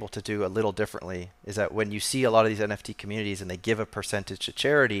we're able to do a little differently, is that when you see a lot of these NFT communities and they give a percentage to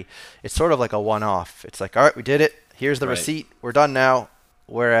charity, it's sort of like a one-off. It's like, all right, we did it. Here's the receipt. We're done now.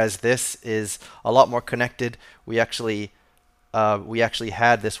 Whereas this is a lot more connected. We actually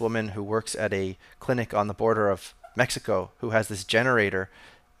had this woman who works at a clinic on the border of Mexico who has this generator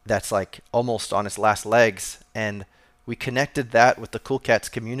that's like almost on its last legs, and we connected that with the Cool Cats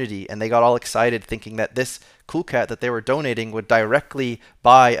community, and they got all excited thinking that this Cool Cat that they were donating would directly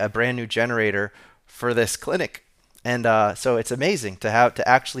buy a brand new generator for this clinic. And so it's amazing to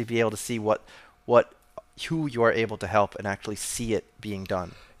actually be able to see who you are able to help and actually see it being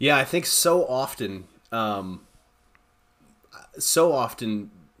done. Yeah, I think so often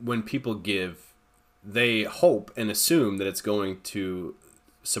when people give, they hope and assume that it's going to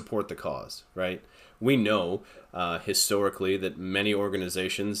support the cause, right? We know historically that many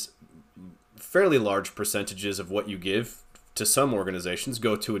organizations, fairly large percentages of what you give to some organizations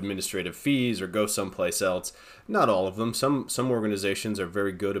go to administrative fees or go someplace else. Not all of them. Some organizations are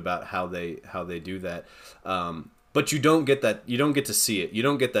very good about how they do that. But you don't get that. You don't get to see it. You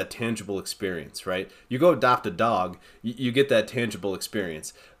don't get that tangible experience, right? You go adopt a dog, you get that tangible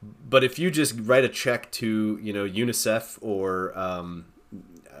experience. But if you just write a check to, UNICEF or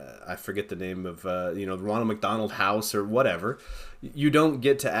I forget the name of the Ronald McDonald House or whatever, you don't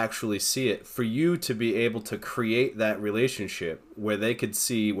get to actually see it. For you to be able to create that relationship where they could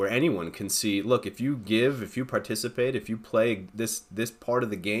see, where anyone can see, look, if you give, if you participate, if you play this part of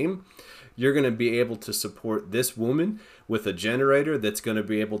the game, you're going to be able to support this woman with a generator that's going to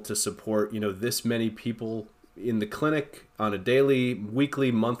be able to support, this many people in the clinic on a daily,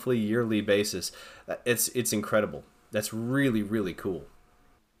 weekly, monthly, yearly basis. It's incredible. That's really, really cool.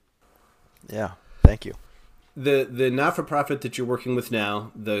 Yeah, thank you. The not-for-profit that you're working with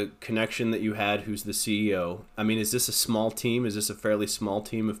now, the connection that you had, who's the CEO, I mean, is this a small team? Is this a fairly small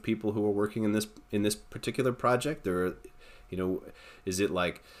team of people who are working in this particular project? Or, is it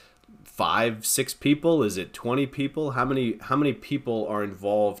like 5-6 people? Is it 20 people? How many people are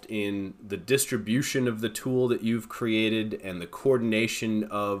involved in the distribution of the tool that you've created and the coordination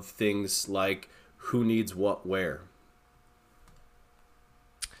of things like who needs what where?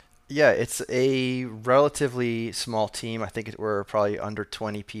 Yeah, it's a relatively small team. I think we're probably under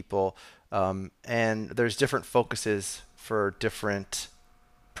 20 people, and there's different focuses for different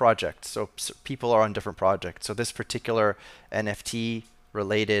projects. So people are on different projects. So this particular NFT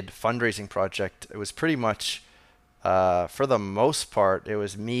related fundraising project, it was pretty much, for the most part, it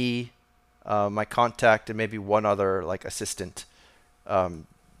was me, my contact, and maybe one other like assistant. So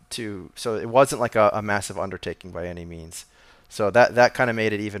it wasn't like a massive undertaking by any means. So that kind of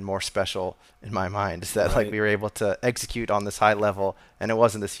made it even more special in my mind, is that Right. like we were able to execute on this high level, and it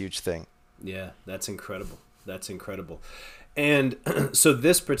wasn't this huge thing. Yeah, that's incredible. That's incredible. And so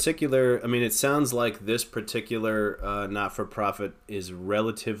this particular, I mean, it sounds like this particular not-for-profit is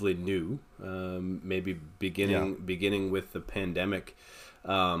relatively new, maybe beginning with the pandemic.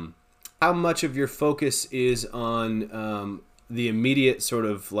 How much of your focus is on the immediate sort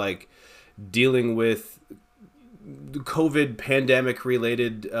of like dealing with the COVID pandemic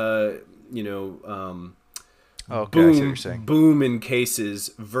related, Okay, I see what you're saying. boom in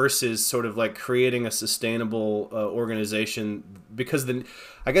cases versus sort of like creating a sustainable organization? Because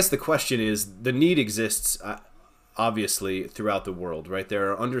I guess the question is, the need exists obviously throughout the world, right?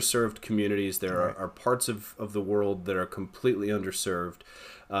 There are underserved communities. There are parts of the world that are completely underserved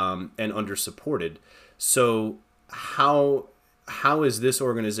and undersupported. So how is this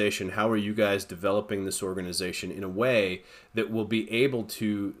organization, how are you guys developing this organization in a way that will be able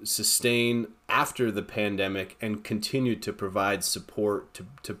to sustain after the pandemic and continue to provide support,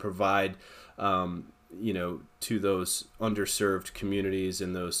 to provide, to those underserved communities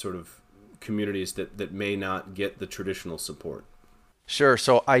and those sort of communities that may not get the traditional support? Sure.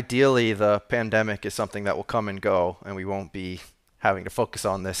 So ideally, the pandemic is something that will come and go, and we won't be having to focus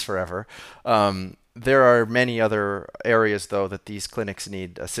on this forever. There are many other areas, though, that these clinics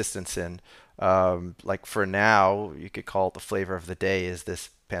need assistance in. Like for now, you could call it the flavor of the day is this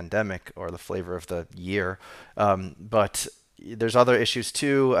pandemic, or the flavor of the year. But there's other issues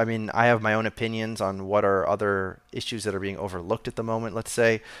too. I mean, I have my own opinions on what are other issues that are being overlooked at the moment. Let's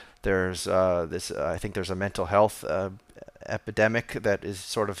say there's I think there's a mental health epidemic that is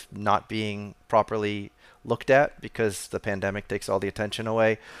sort of not being properly looked at because the pandemic takes all the attention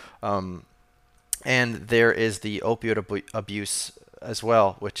away. And there is the opioid abuse as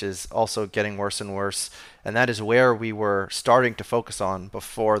well, which is also getting worse and worse. And that is where we were starting to focus on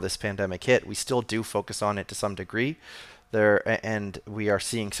before this pandemic hit. We still do focus on it to some degree there, and we are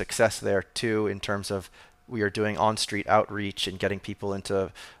seeing success there too in terms of we are doing on-street outreach and getting people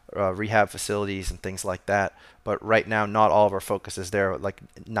into rehab facilities and things like that. But right now, not all of our focus is there. Like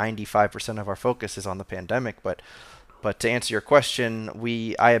 95% of our focus is on the pandemic. But to answer your question,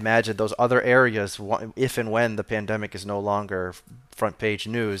 I imagine those other areas, if and when the pandemic is no longer front page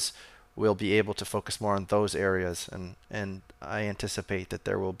news, we'll be able to focus more on those areas. And I anticipate that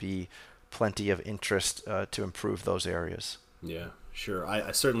there will be plenty of interest to improve those areas. Yeah, sure.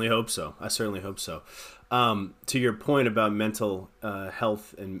 I certainly hope so. I certainly hope so. To your point about mental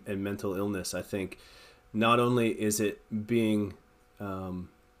health and mental illness, I think not only is it being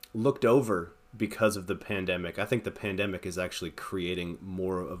looked over because of the pandemic, I think the pandemic is actually creating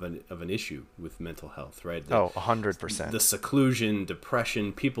more of an issue with mental health, right? 100%. The seclusion,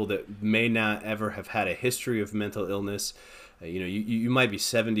 depression, people that may not ever have had a history of mental illness. You might be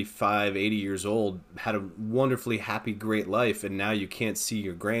 75, 80 years old, had a wonderfully happy, great life, and now you can't see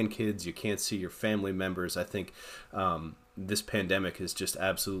your grandkids, you can't see your family members. I think this pandemic has just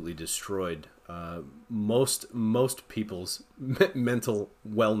absolutely destroyed most people's mental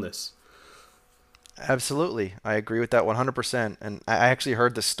wellness. Absolutely. I agree with that 100%. And I actually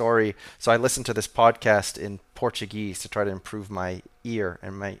heard the story. So I listened to this podcast in Portuguese to try to improve my ear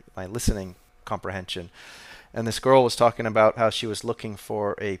and my listening comprehension. And this girl was talking about how she was looking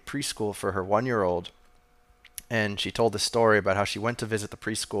for a preschool for her 1-year-old. And she told this story about how she went to visit the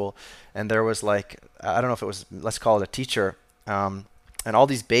preschool. And there was I don't know if it was, let's call it a teacher. And all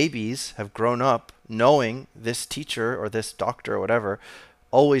these babies have grown up knowing this teacher or this doctor or whatever,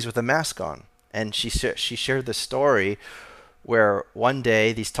 always with a mask on. And she shared this story where one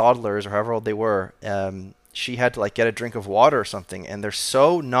day these toddlers or however old they were, she had to get a drink of water or something, and they're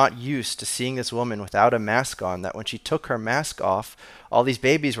so not used to seeing this woman without a mask on that when she took her mask off, all these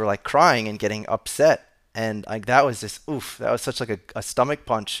babies were crying and getting upset. And that was that was such a stomach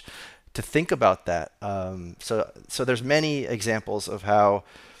punch to think about that. So there's many examples of how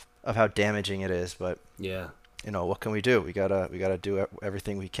damaging it is, but yeah, what can we do? We gotta do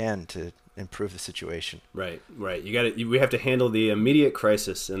everything we can to improve the situation. Right. We have to handle the immediate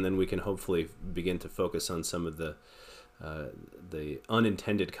crisis, and then we can hopefully begin to focus on some of the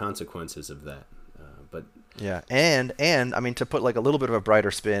unintended consequences of that. But yeah, and I mean, to put a little bit of a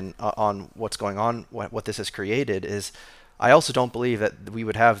brighter spin on what's going on, what this has created is, I also don't believe that we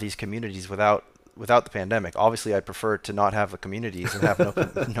would have these communities without the pandemic. Obviously, I'd prefer to not have the communities and have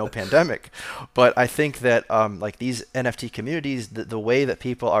no pandemic. But I think that these NFT communities, the way that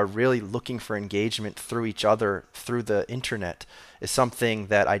people are really looking for engagement through each other through the internet is something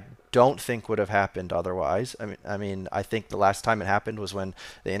that I don't think would have happened otherwise. I mean, I think the last time it happened was when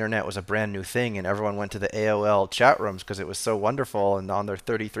the internet was a brand new thing and everyone went to the AOL chat rooms because it was so wonderful, and on their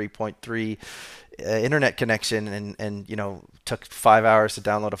 33.3 internet connection and took 5 hours to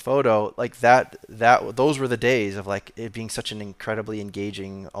download a photo those were the days of it being such an incredibly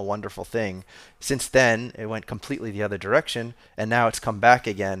engaging, a wonderful thing. Since then it went completely the other direction, and now it's come back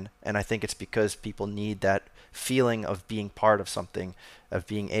again, and I think it's because people need that feeling of being part of something, of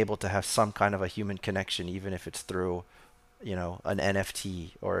being able to have some kind of a human connection, even if it's through an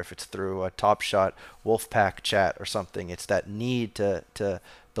NFT or if it's through a Top Shot Wolfpack chat or something. It's that need to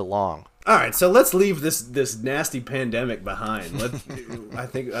belong. All right, so let's leave this nasty pandemic behind. I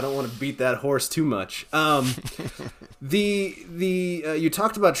think I don't want to beat that horse too much. You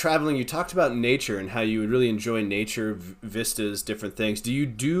talked about traveling. You talked about nature and how you would really enjoy nature, vistas, different things. Do you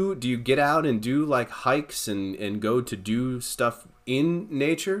get out and do hikes and go to do stuff in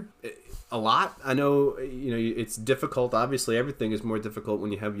nature a lot? I know it's difficult. Obviously, everything is more difficult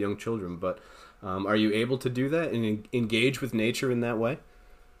when you have young children. But are you able to do that and engage with nature in that way?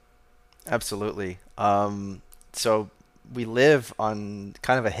 Absolutely. So we live on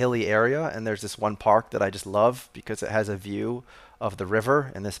kind of a hilly area, and there's this one park that I just love because it has a view of the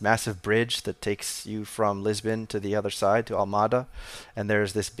river and this massive bridge that takes you from Lisbon to the other side, to Almada. And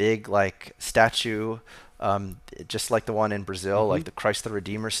there's this big statue, just like the one in Brazil, like the Christ the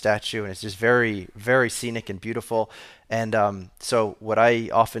Redeemer statue, and it's just very, very scenic and beautiful. And so what I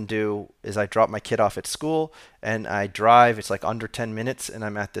often do is I drop my kid off at school and I drive. It's under 10 minutes and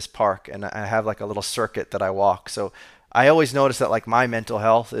I'm at this park, and I have a little circuit that I walk. So I always notice that my mental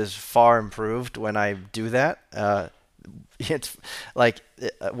health is far improved when I do that. it's like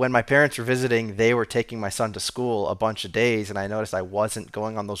when my parents were visiting, they were taking my son to school a bunch of days, and I noticed I wasn't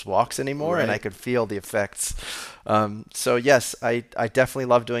going on those walks anymore, and I Right. could feel the effects. So yes, I definitely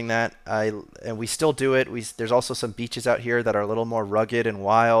love doing that. And we still do it. There's also some beaches out here that are a little more rugged and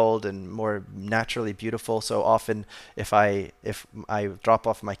wild and more naturally beautiful. So often, if I drop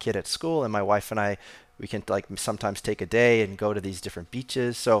off my kid at school and my wife and I, we can like sometimes take a day and go to these different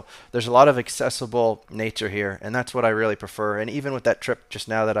beaches. So there's a lot of accessible nature here, and that's what I really prefer. And even with that trip just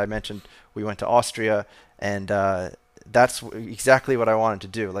now that I mentioned, we went to Austria, and that's exactly what I wanted to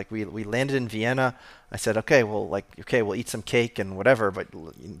do. Like we landed in Vienna. I said, okay, well, like, okay, we'll eat some cake and whatever, but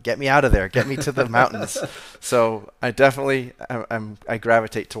get me out of there, get me to the mountains. So I definitely, I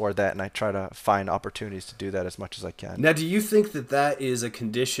gravitate toward that, and I try to find opportunities to do that as much as I can. Now, do you think that that is a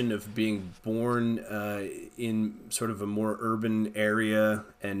condition of being born in sort of a more urban area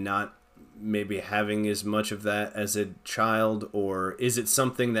and not maybe having as much of that as a child? Or is it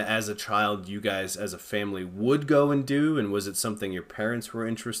something that as a child you guys as a family would go and do? And was it something your parents were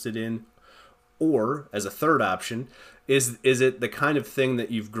interested in? Or, as a third option, is it the kind of thing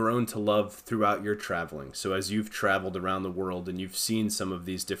that you've grown to love throughout your traveling? So as you've traveled around the world and you've seen some of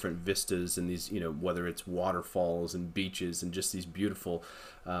these different vistas and these, whether it's waterfalls and beaches and just these beautiful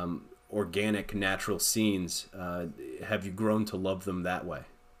organic natural scenes, have you grown to love them that way?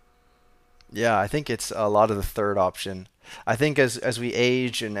 Yeah, I think it's a lot of the third option. I think as we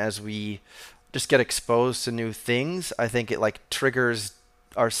age and as we just get exposed to new things, I think it like triggers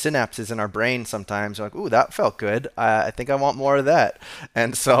our synapses in our brain sometimes. We're like, ooh, that felt good. I think I want more of that.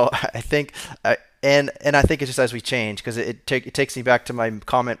 And so I think, and I think it's just as we change, because it takes me back to my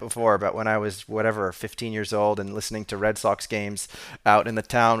comment before about when I was whatever 15 years old and listening to Red Sox games out in the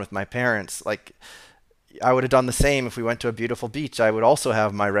town with my parents. Like I would have done the same if we went to a beautiful beach. I would also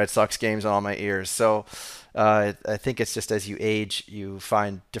have my Red Sox games on my ears. So I think it's just as you age, you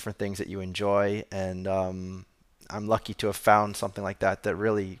find different things that you enjoy, and I'm lucky to have found something like that that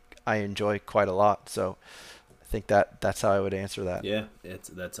really I enjoy quite a lot. So I think that's how I would answer that. Yeah,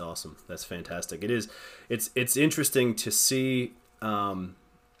 that's awesome. That's fantastic. It is. It's interesting to see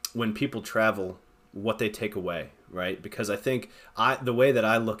when people travel what they take away, right? Because I think the way that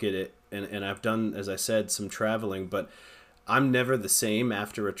I look at it, and I've done, as I said, some traveling, but I'm never the same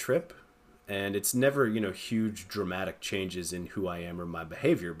after a trip. And it's never, huge dramatic changes in who I am or my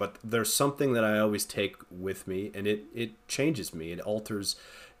behavior, but there's something that I always take with me, and it changes me. It alters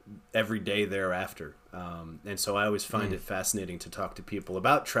every day thereafter. And so I always find it fascinating to talk to people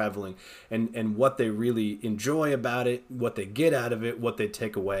about traveling and what they really enjoy about it, what they get out of it, what they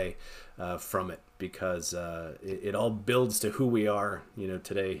take away from it, because it all builds to who we are,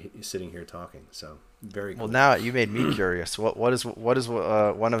 today sitting here talking. So very Well, cool. now you made me curious. What is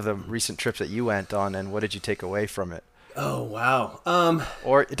one of the recent trips that you went on, and what did you take away from it? Oh, wow.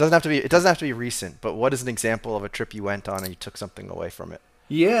 Or it doesn't have to be recent, but what is an example of a trip you went on and you took something away from it?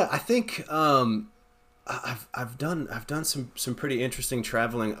 Yeah, I think I've done some pretty interesting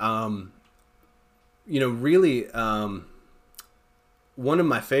traveling. Really, one of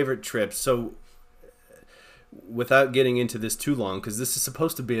my favorite trips. So, without getting into this too long, because this is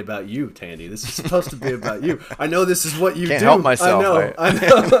supposed to be about you, Tandy. This is supposed to be about you. I know this is what you Can't do. help myself. I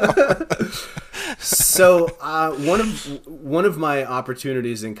know. So one of my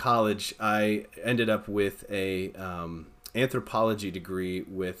opportunities in college, I ended up with a anthropology degree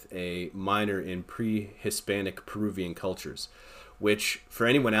with a minor in pre-Hispanic Peruvian cultures, which for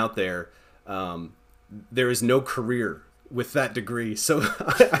anyone out there, there is no career with that degree, so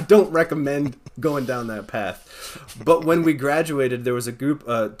I don't recommend going down that path. But when we graduated, there was a group,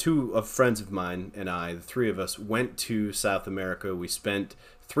 two of friends of mine and I, the three of us, went to South America. We spent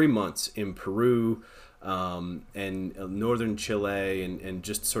 3 months in Peru and northern Chile and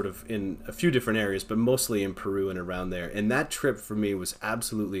just sort of in a few different areas, but mostly in Peru and around there. And that trip for me was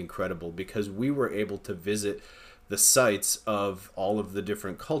absolutely incredible because we were able to visit the sites of all of the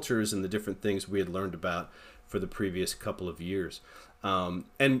different cultures and the different things we had learned about for the previous couple of years.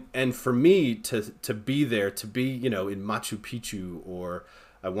 And for me to be there, to be, in Machu Picchu or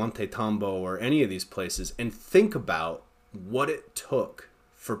Ahuantetambo or any of these places and think about what it took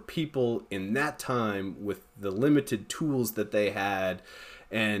for people in that time with the limited tools that they had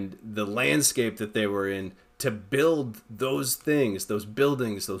and the landscape that they were in to build those things, those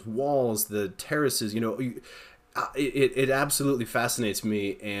buildings, those walls, the terraces, it absolutely fascinates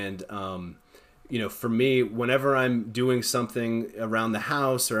me. And, for me, whenever I'm doing something around the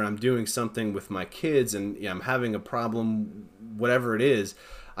house or I'm doing something with my kids and I'm having a problem, whatever it is,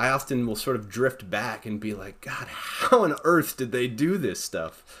 I often will sort of drift back and be like, God, how on earth did they do this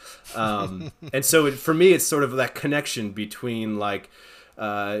stuff? And so for me, it's sort of that connection between like,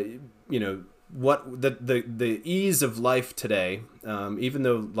 what the ease of life today, even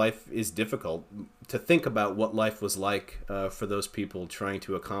though life is difficult, to think about what life was like for those people trying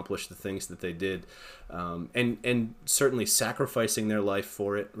to accomplish the things that they did, and certainly sacrificing their life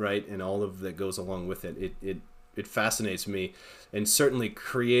for it, right, and all of that goes along with it. It fascinates me, and certainly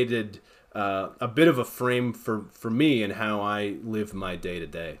created a bit of a frame for me and how I live my day to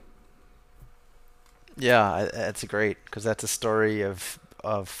day. Yeah, that's great because that's a story of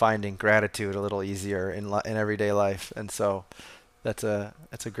finding gratitude a little easier in everyday life, and so that's a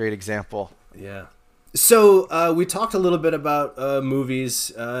great example. Yeah. So we talked a little bit about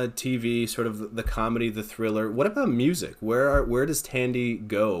movies, TV, sort of the comedy, the thriller. What about music? Where does Tandy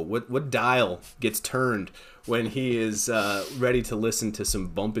go? What dial gets turned when he is ready to listen to some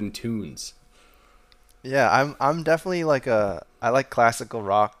bumpin' tunes? Yeah, I'm definitely I like classical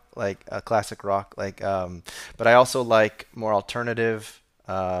rock, like classic rock, but I also like more alternative.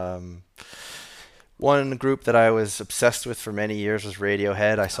 One group that I was obsessed with for many years was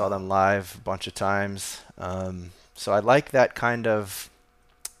Radiohead. I saw them live a bunch of times. So I like that kind of.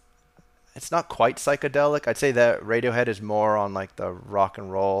 It's not quite psychedelic. I'd say that Radiohead is more on like the rock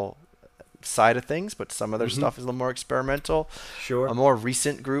and roll side of things, but some of their stuff is a little more experimental. Sure. A more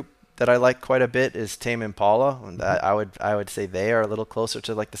recent group that I like quite a bit is Tame Impala. And I would say they are a little closer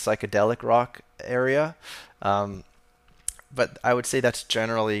to like the psychedelic rock area. But I would say that's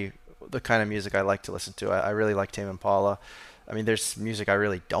generally the kind of music I like to listen to. I really like Tame Impala. I mean, there's music I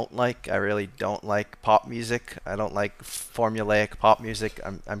really don't like. I really don't like pop music. I don't like formulaic pop music.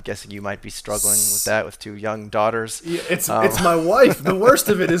 I'm guessing you might be struggling with that with two young daughters. Yeah, it's my wife. The worst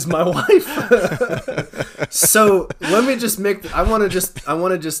of it is my wife. So let me just I want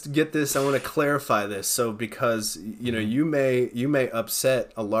to just get this. I want to clarify this. So because you may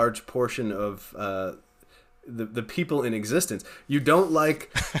upset a large portion of the people in existence. You don't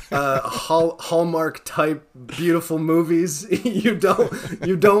like Hallmark type beautiful movies. You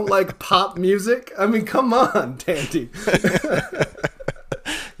don't like pop music. I mean, come on, Tandy.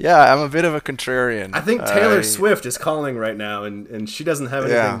 Yeah, I'm a bit of a contrarian. I think Taylor Swift is calling right now, and she doesn't have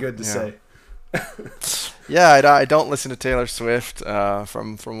anything good to say. Yeah, I don't listen to Taylor Swift.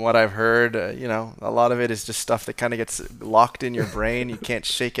 From what I've heard, a lot of it is just stuff that kind of gets locked in your brain. You can't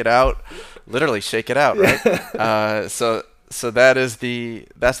shake it out. Literally shake it out, right? So that's the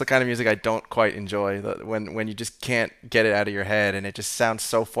kind of music I don't quite enjoy. When you just can't get it out of your head and it just sounds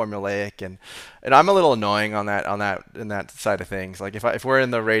so formulaic, and I'm a little annoying on that side of things. Like if we're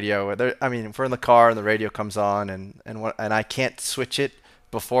in the radio, if we're in the car and the radio comes on and I can't switch it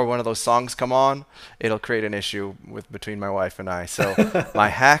before one of those songs come on, it'll create an issue between my wife and I. So my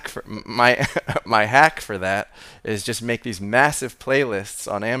hack for that is just make these massive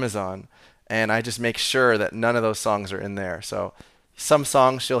playlists on Amazon, and I just make sure that none of those songs are in there. So some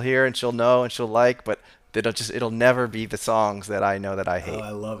songs she'll hear and she'll know and she'll like, but it'll never be the songs that I know that I hate. Oh, I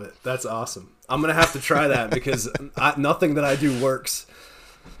love it. That's awesome. I'm gonna have to try that because nothing that I do works.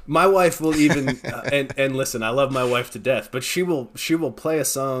 My wife will even and listen, I love my wife to death, but she will play a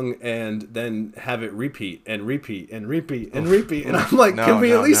song and then have it repeat and repeat and repeat and repeat, and I'm like, can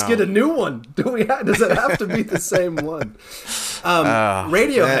we at least get a new one? Does it have to be the same one?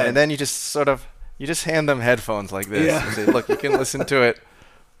 Radiohead, and then you just hand them headphones like this and say, look, you can listen to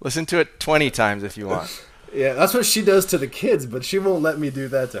it 20 times if you want. Yeah, that's what she does to the kids, but she won't let me do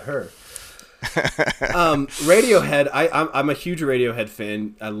that to her. Radiohead, I'm a huge Radiohead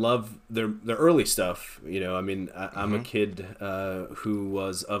fan. I love their early stuff. I'm a kid who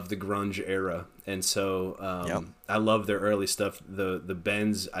was of the grunge era, and so I love their early stuff. The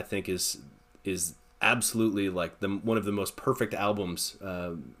Bends, I think, is absolutely like one of the most perfect albums,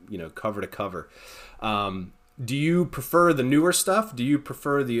 cover to cover. Do you prefer the newer stuff? Do you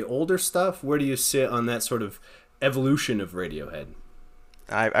prefer the older stuff? Where do you sit on that sort of evolution of Radiohead?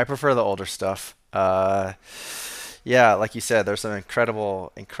 I prefer the older stuff. Yeah, like you said, there's some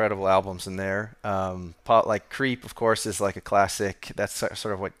incredible albums in there. Like Creep, of course, is like a classic. That's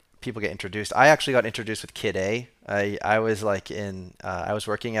sort of what people get introduced. I actually got introduced with Kid A. I was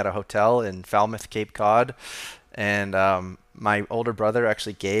working at a hotel in Falmouth, Cape Cod, and my older brother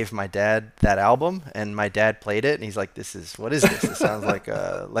actually gave my dad that album, and my dad played it, and he's like, what is this? It sounds like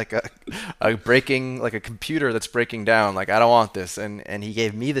a breaking, like a computer that's breaking down. Like, I don't want this. And he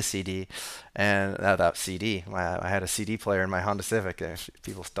gave me the CD, and that CD. I had a CD player in my Honda Civic.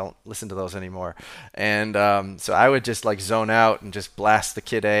 People don't listen to those anymore. And so I would just like zone out and just blast the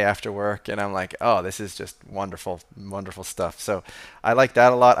Kid A after work, and I'm like, oh, this is just wonderful, wonderful stuff. So I like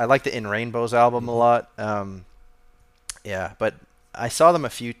that a lot. I like the In Rainbows album a lot. Yeah, but I saw them a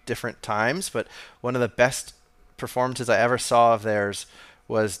few different times, but one of the best performances I ever saw of theirs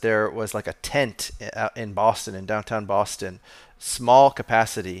was there was like a tent out in Boston, in downtown Boston, small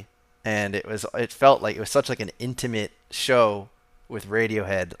capacity, and it felt like it was such like an intimate show with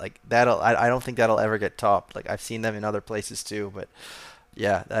Radiohead. Like I don't think that'll ever get topped. Like I've seen them in other places too, but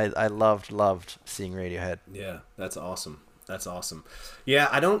yeah, I loved seeing Radiohead. Yeah, that's awesome. That's awesome. Yeah,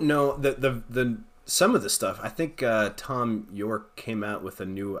 I don't know the some of the stuff. I think Tom York came out with a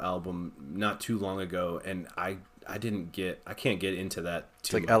new album not too long ago, and I can't get into that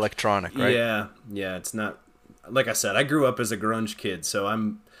too much. It's like electronic, right? Yeah. It's not, like I said, I grew up as a grunge kid,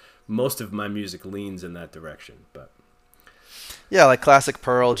 so most of my music leans in that direction. But yeah, like classic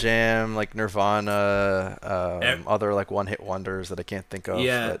Pearl Jam, like Nirvana, other like one-hit wonders that I can't think of.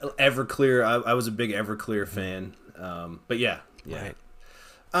 Yeah, but Everclear. I was a big Everclear fan. But yeah. Right.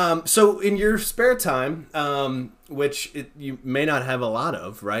 So in your spare time, which you may not have a lot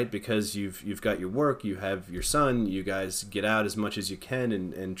of, right? Because you've got your work, you have your son, you guys get out as much as you can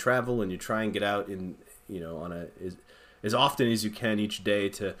and travel, and you try and get out on as often as you can each day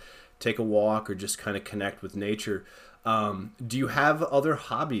to take a walk or just kind of connect with nature. Do you have other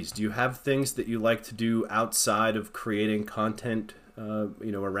hobbies? Do you have things that you like to do outside of creating content,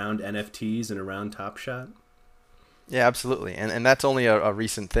 around NFTs and around Top Shot? Yeah, absolutely. And that's only a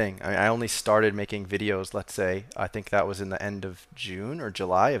recent thing. I only started making videos, let's say, I think that was in the end of June or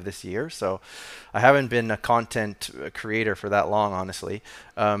July of this year. So I haven't been a content creator for that long, honestly.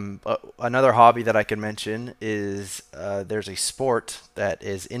 Another hobby that I can mention is there's a sport that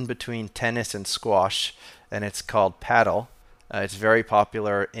is in between tennis and squash, and it's called paddle. It's very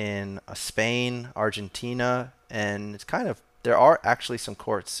popular in Spain, Argentina, and there are actually some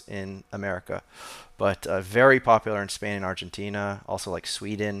courts in America, but very popular in Spain and Argentina, also like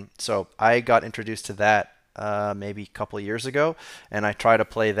Sweden. So I got introduced to that maybe a couple of years ago, and I try to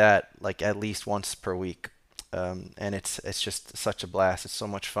play that like at least once per week. And it's just such a blast. It's so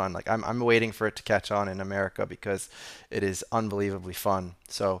much fun. Like I'm waiting for it to catch on in America because it is unbelievably fun.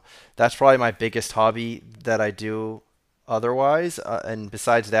 So that's probably my biggest hobby that I do otherwise, and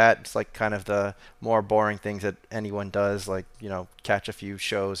besides that, it's like kind of the more boring things that anyone does, like catch a few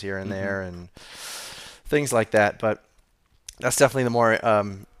shows here and there and things like that. But that's definitely the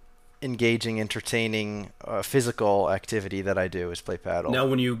more engaging, entertaining, physical activity that I do is play paddle. Now,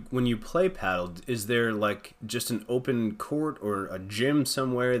 when you play paddle, is there like just an open court or a gym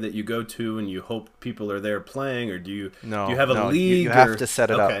somewhere that you go to and you hope people are there playing, or do you have a league? You have to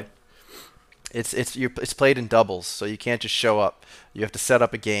set it up. It's played in doubles, so you can't just show up. You have to set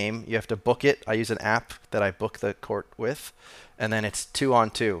up a game. You have to book it. I use an app that I book the court with, and then it's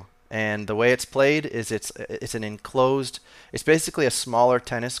 2-on-2. And the way it's played is it's an enclosed. It's basically a smaller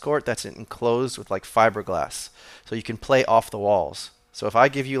tennis court that's enclosed with like fiberglass, so you can play off the walls. So if I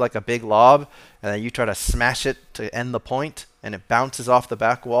give you like a big lob and then you try to smash it to end the point and it bounces off the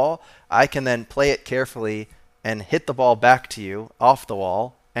back wall, I can then play it carefully and hit the ball back to you off the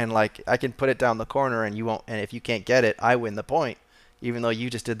wall. And like I can put it down the corner, and you won't. And if you can't get it, I win the point, even though you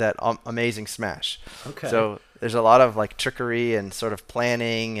just did that amazing smash. Okay. So there's a lot of like trickery and sort of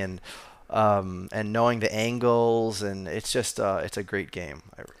planning and knowing the angles, and it's just it's a great game.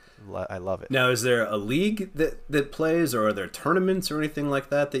 I love it. Now, is there a league that plays, or are there tournaments or anything like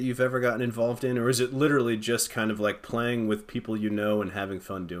that you've ever gotten involved in, or is it literally just kind of like playing with people and having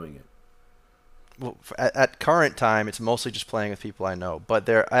fun doing it? Well, at current time, it's mostly just playing with people I know, but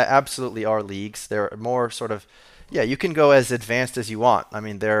there absolutely are leagues. There are more sort of, you can go as advanced as you want. I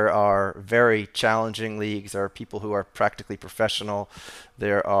mean, there are very challenging leagues. There are people who are practically professional.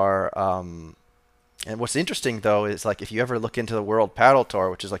 There are, and what's interesting though is like if you ever look into the World Paddle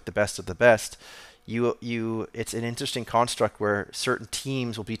Tour, which is like the best of the best, it's an interesting construct where certain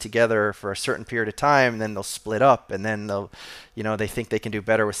teams will be together for a certain period of time, and then they'll split up, and then they'll, they think they can do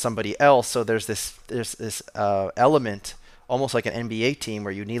better with somebody else. So there's this element, almost like an NBA team,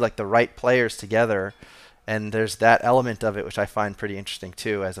 where you need like the right players together, and there's that element of it which I find pretty interesting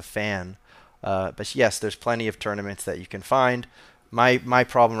too as a fan. But yes, there's plenty of tournaments that you can find. My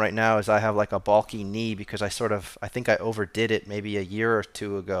problem right now is I have like a bulky knee because I think I overdid it maybe a year or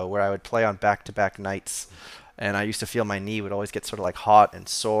two ago, where I would play on back-to-back nights, and I used to feel my knee would always get sort of like hot and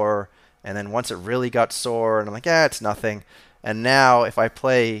sore. And then once it really got sore, and I'm like, yeah, it's nothing. And now if I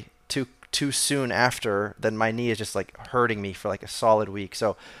play too soon after, then my knee is just like hurting me for like a solid week.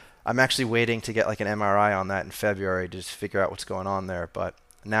 So I'm actually waiting to get like an MRI on that in February to just figure out what's going on there. But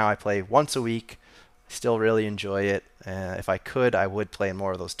now I play once a week. Still really enjoy it. If I could, I would play in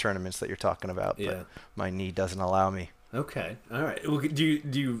more of those tournaments that you're talking about. Yeah. But my knee doesn't allow me. Okay. All right. Well, do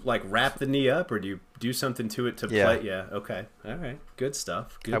you like wrap the knee up, or do you do something to it to play? Yeah. Okay. All right. Good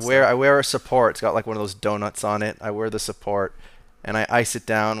stuff. I wear a support. It's got like one of those donuts on it. I wear the support, and I ice it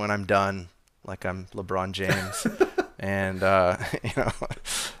down when I'm done, like I'm LeBron James. And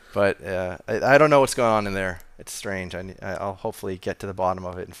but I don't know what's going on in there. It's strange. I'll hopefully get to the bottom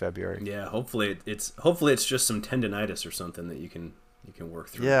of it in February. Yeah. Hopefully it's just some tendonitis or something that you can work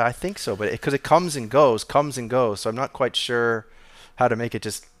through. Yeah, I think so, but because it comes and goes, so I'm not quite sure how to make it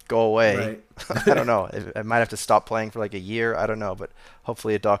just go away. Right. I don't know. I might have to stop playing for like a year. I don't know, but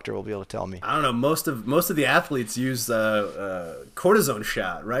hopefully a doctor will be able to tell me. I don't know. Most of the athletes use cortisone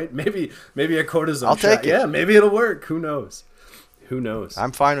shot, right? Maybe a cortisone I'll shot. take it. Yeah, maybe it'll work. Who knows?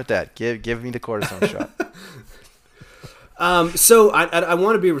 I'm fine with that. Give me the cortisone shot. So I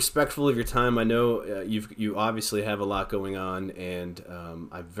want to be respectful of your time. I know you obviously have a lot going on, and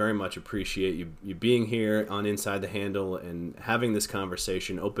I very much appreciate you being here on Inside the Handle and having this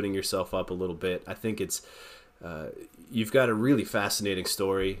conversation, opening yourself up a little bit. I think it's you've got a really fascinating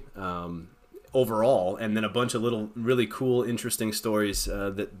story overall, and then a bunch of little really cool, interesting stories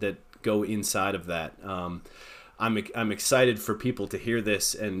that go inside of that. I'm excited for people to hear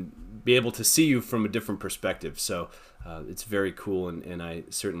this and be able to see you from a different perspective. So. It's very cool, and I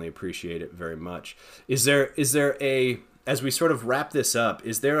certainly appreciate it very much. Is there as we sort of wrap this up,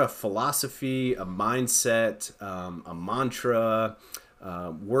 is there a philosophy, a mindset, a mantra,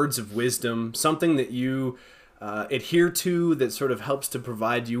 words of wisdom, something that you adhere to that sort of helps to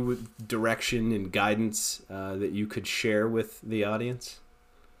provide you with direction and guidance that you could share with the audience?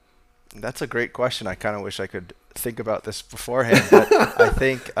 That's a great question. I kind of wish I could think about this beforehand, but I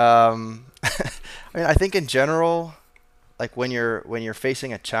think I think in general, like when you're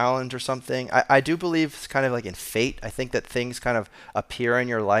facing a challenge or something, I do believe it's kind of like in fate. I think that things kind of appear in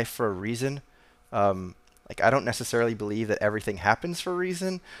your life for a reason. Like I don't necessarily believe that everything happens for a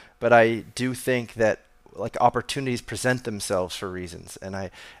reason, but I do think that like opportunities present themselves for reasons, and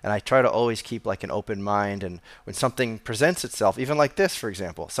I try to always keep like an open mind. And when something presents itself, even like this, for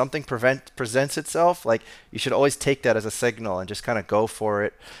example, something presents itself, like you should always take that as a signal and just kind of go for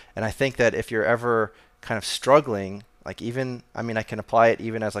it. And I think that if you're ever kind of struggling, like I can apply it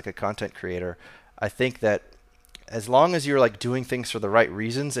even as like a content creator. I think that as long as you're like doing things for the right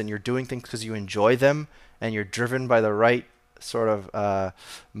reasons and you're doing things because you enjoy them and you're driven by the right sort of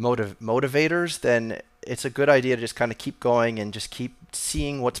motivators, then it's a good idea to just kind of keep going and just keep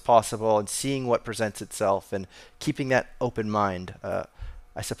seeing what's possible and seeing what presents itself and keeping that open mind.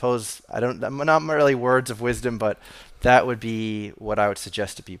 I suppose I'm not really words of wisdom, but that would be what I would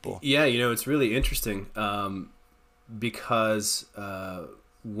suggest to people. Yeah, it's really interesting. Because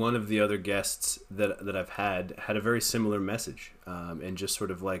one of the other guests that I've had a very similar message, and just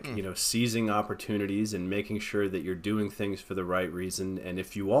sort of like seizing opportunities and making sure that you're doing things for the right reason. And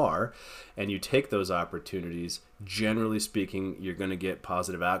if you are, and you take those opportunities, generally speaking, you're going to get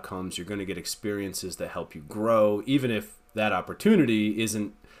positive outcomes. You're going to get experiences that help you grow, even if that opportunity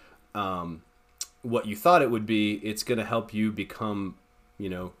isn't what you thought it would be. It's going to help you become,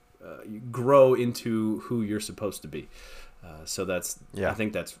 grow into who you're supposed to be. So I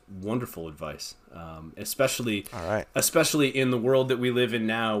think that's wonderful advice, especially in the world that we live in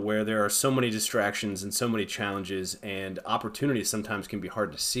now, where there are so many distractions and so many challenges, and opportunities sometimes can be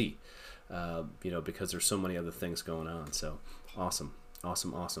hard to see, because there's so many other things going on. So awesome.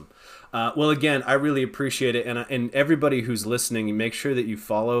 Well, again, I really appreciate it, and everybody who's listening, make sure that you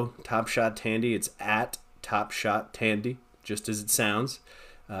follow Top Shot Tandy. It's at Top Shot Tandy, just as it sounds.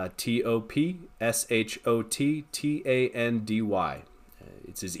 TOPSHOTTANDY.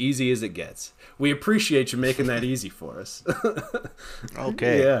 It's as easy as it gets. We appreciate you making that easy for us.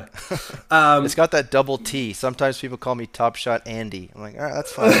 Okay. Yeah. It's got that double T. Sometimes people call me Top Shot Andy. I'm like, all right,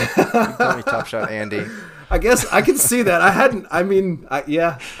 that's fine. You can call me Top Shot Andy. I guess I can see that.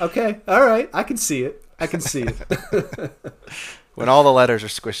 Yeah. Okay. All right. I can see it. When all the letters are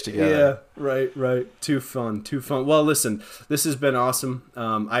squished together. Yeah, right. Too fun. Well, listen, this has been awesome.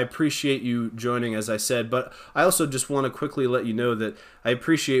 I appreciate you joining, as I said, but I also just want to quickly let you know that I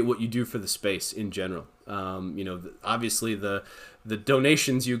appreciate what you do for the space in general. Obviously the the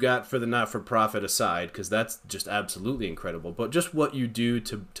donations you got for the not-for-profit aside, because that's just absolutely incredible, but just what you do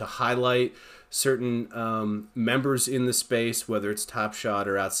to highlight certain members in the space, whether it's Top Shot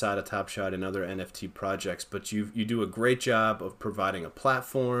or outside of Top Shot and other NFT projects. But you do a great job of providing a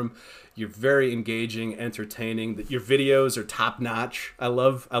platform. You're very engaging, entertaining. Your videos are top notch. I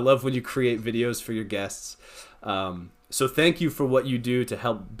love when you create videos for your guests. So thank you for what you do to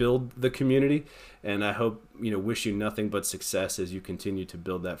help build the community, and I hope, wish you nothing but success as you continue to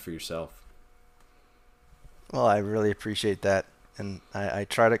build that for yourself. Well, I really appreciate that. And I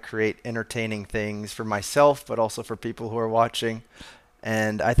try to create entertaining things for myself, but also for people who are watching.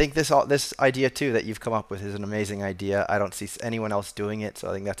 And I think this idea too that you've come up with is an amazing idea. I don't see anyone else doing it, so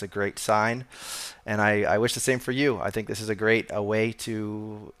I think that's a great sign. And I wish the same for you. I think this is a way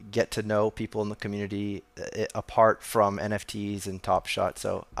to get to know people in the community apart from NFTs and Top Shot.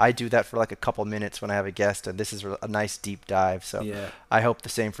 So I do that for like a couple minutes when I have a guest, and this is a nice deep dive. So yeah. I hope the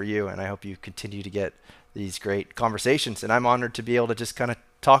same for you, and I hope you continue to get these great conversations. And I'm honored to be able to just kind of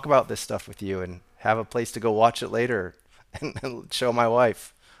talk about this stuff with you and have a place to go watch it later and show my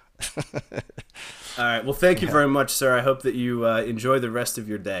wife. All right. Well, thank you very much, sir. I hope that you enjoy the rest of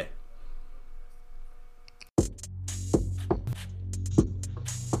your day.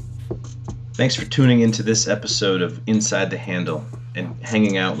 Thanks for tuning into this episode of Inside the Handle and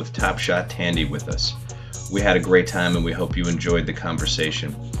hanging out with Top Shot Tandy with us. We had a great time, and we hope you enjoyed the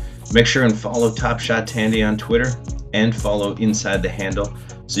conversation. Make sure and follow Top Shot Tandy on Twitter and follow Inside the Handle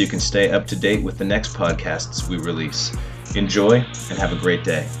so you can stay up to date with the next podcasts we release. Enjoy and have a great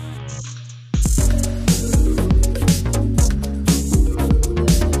day.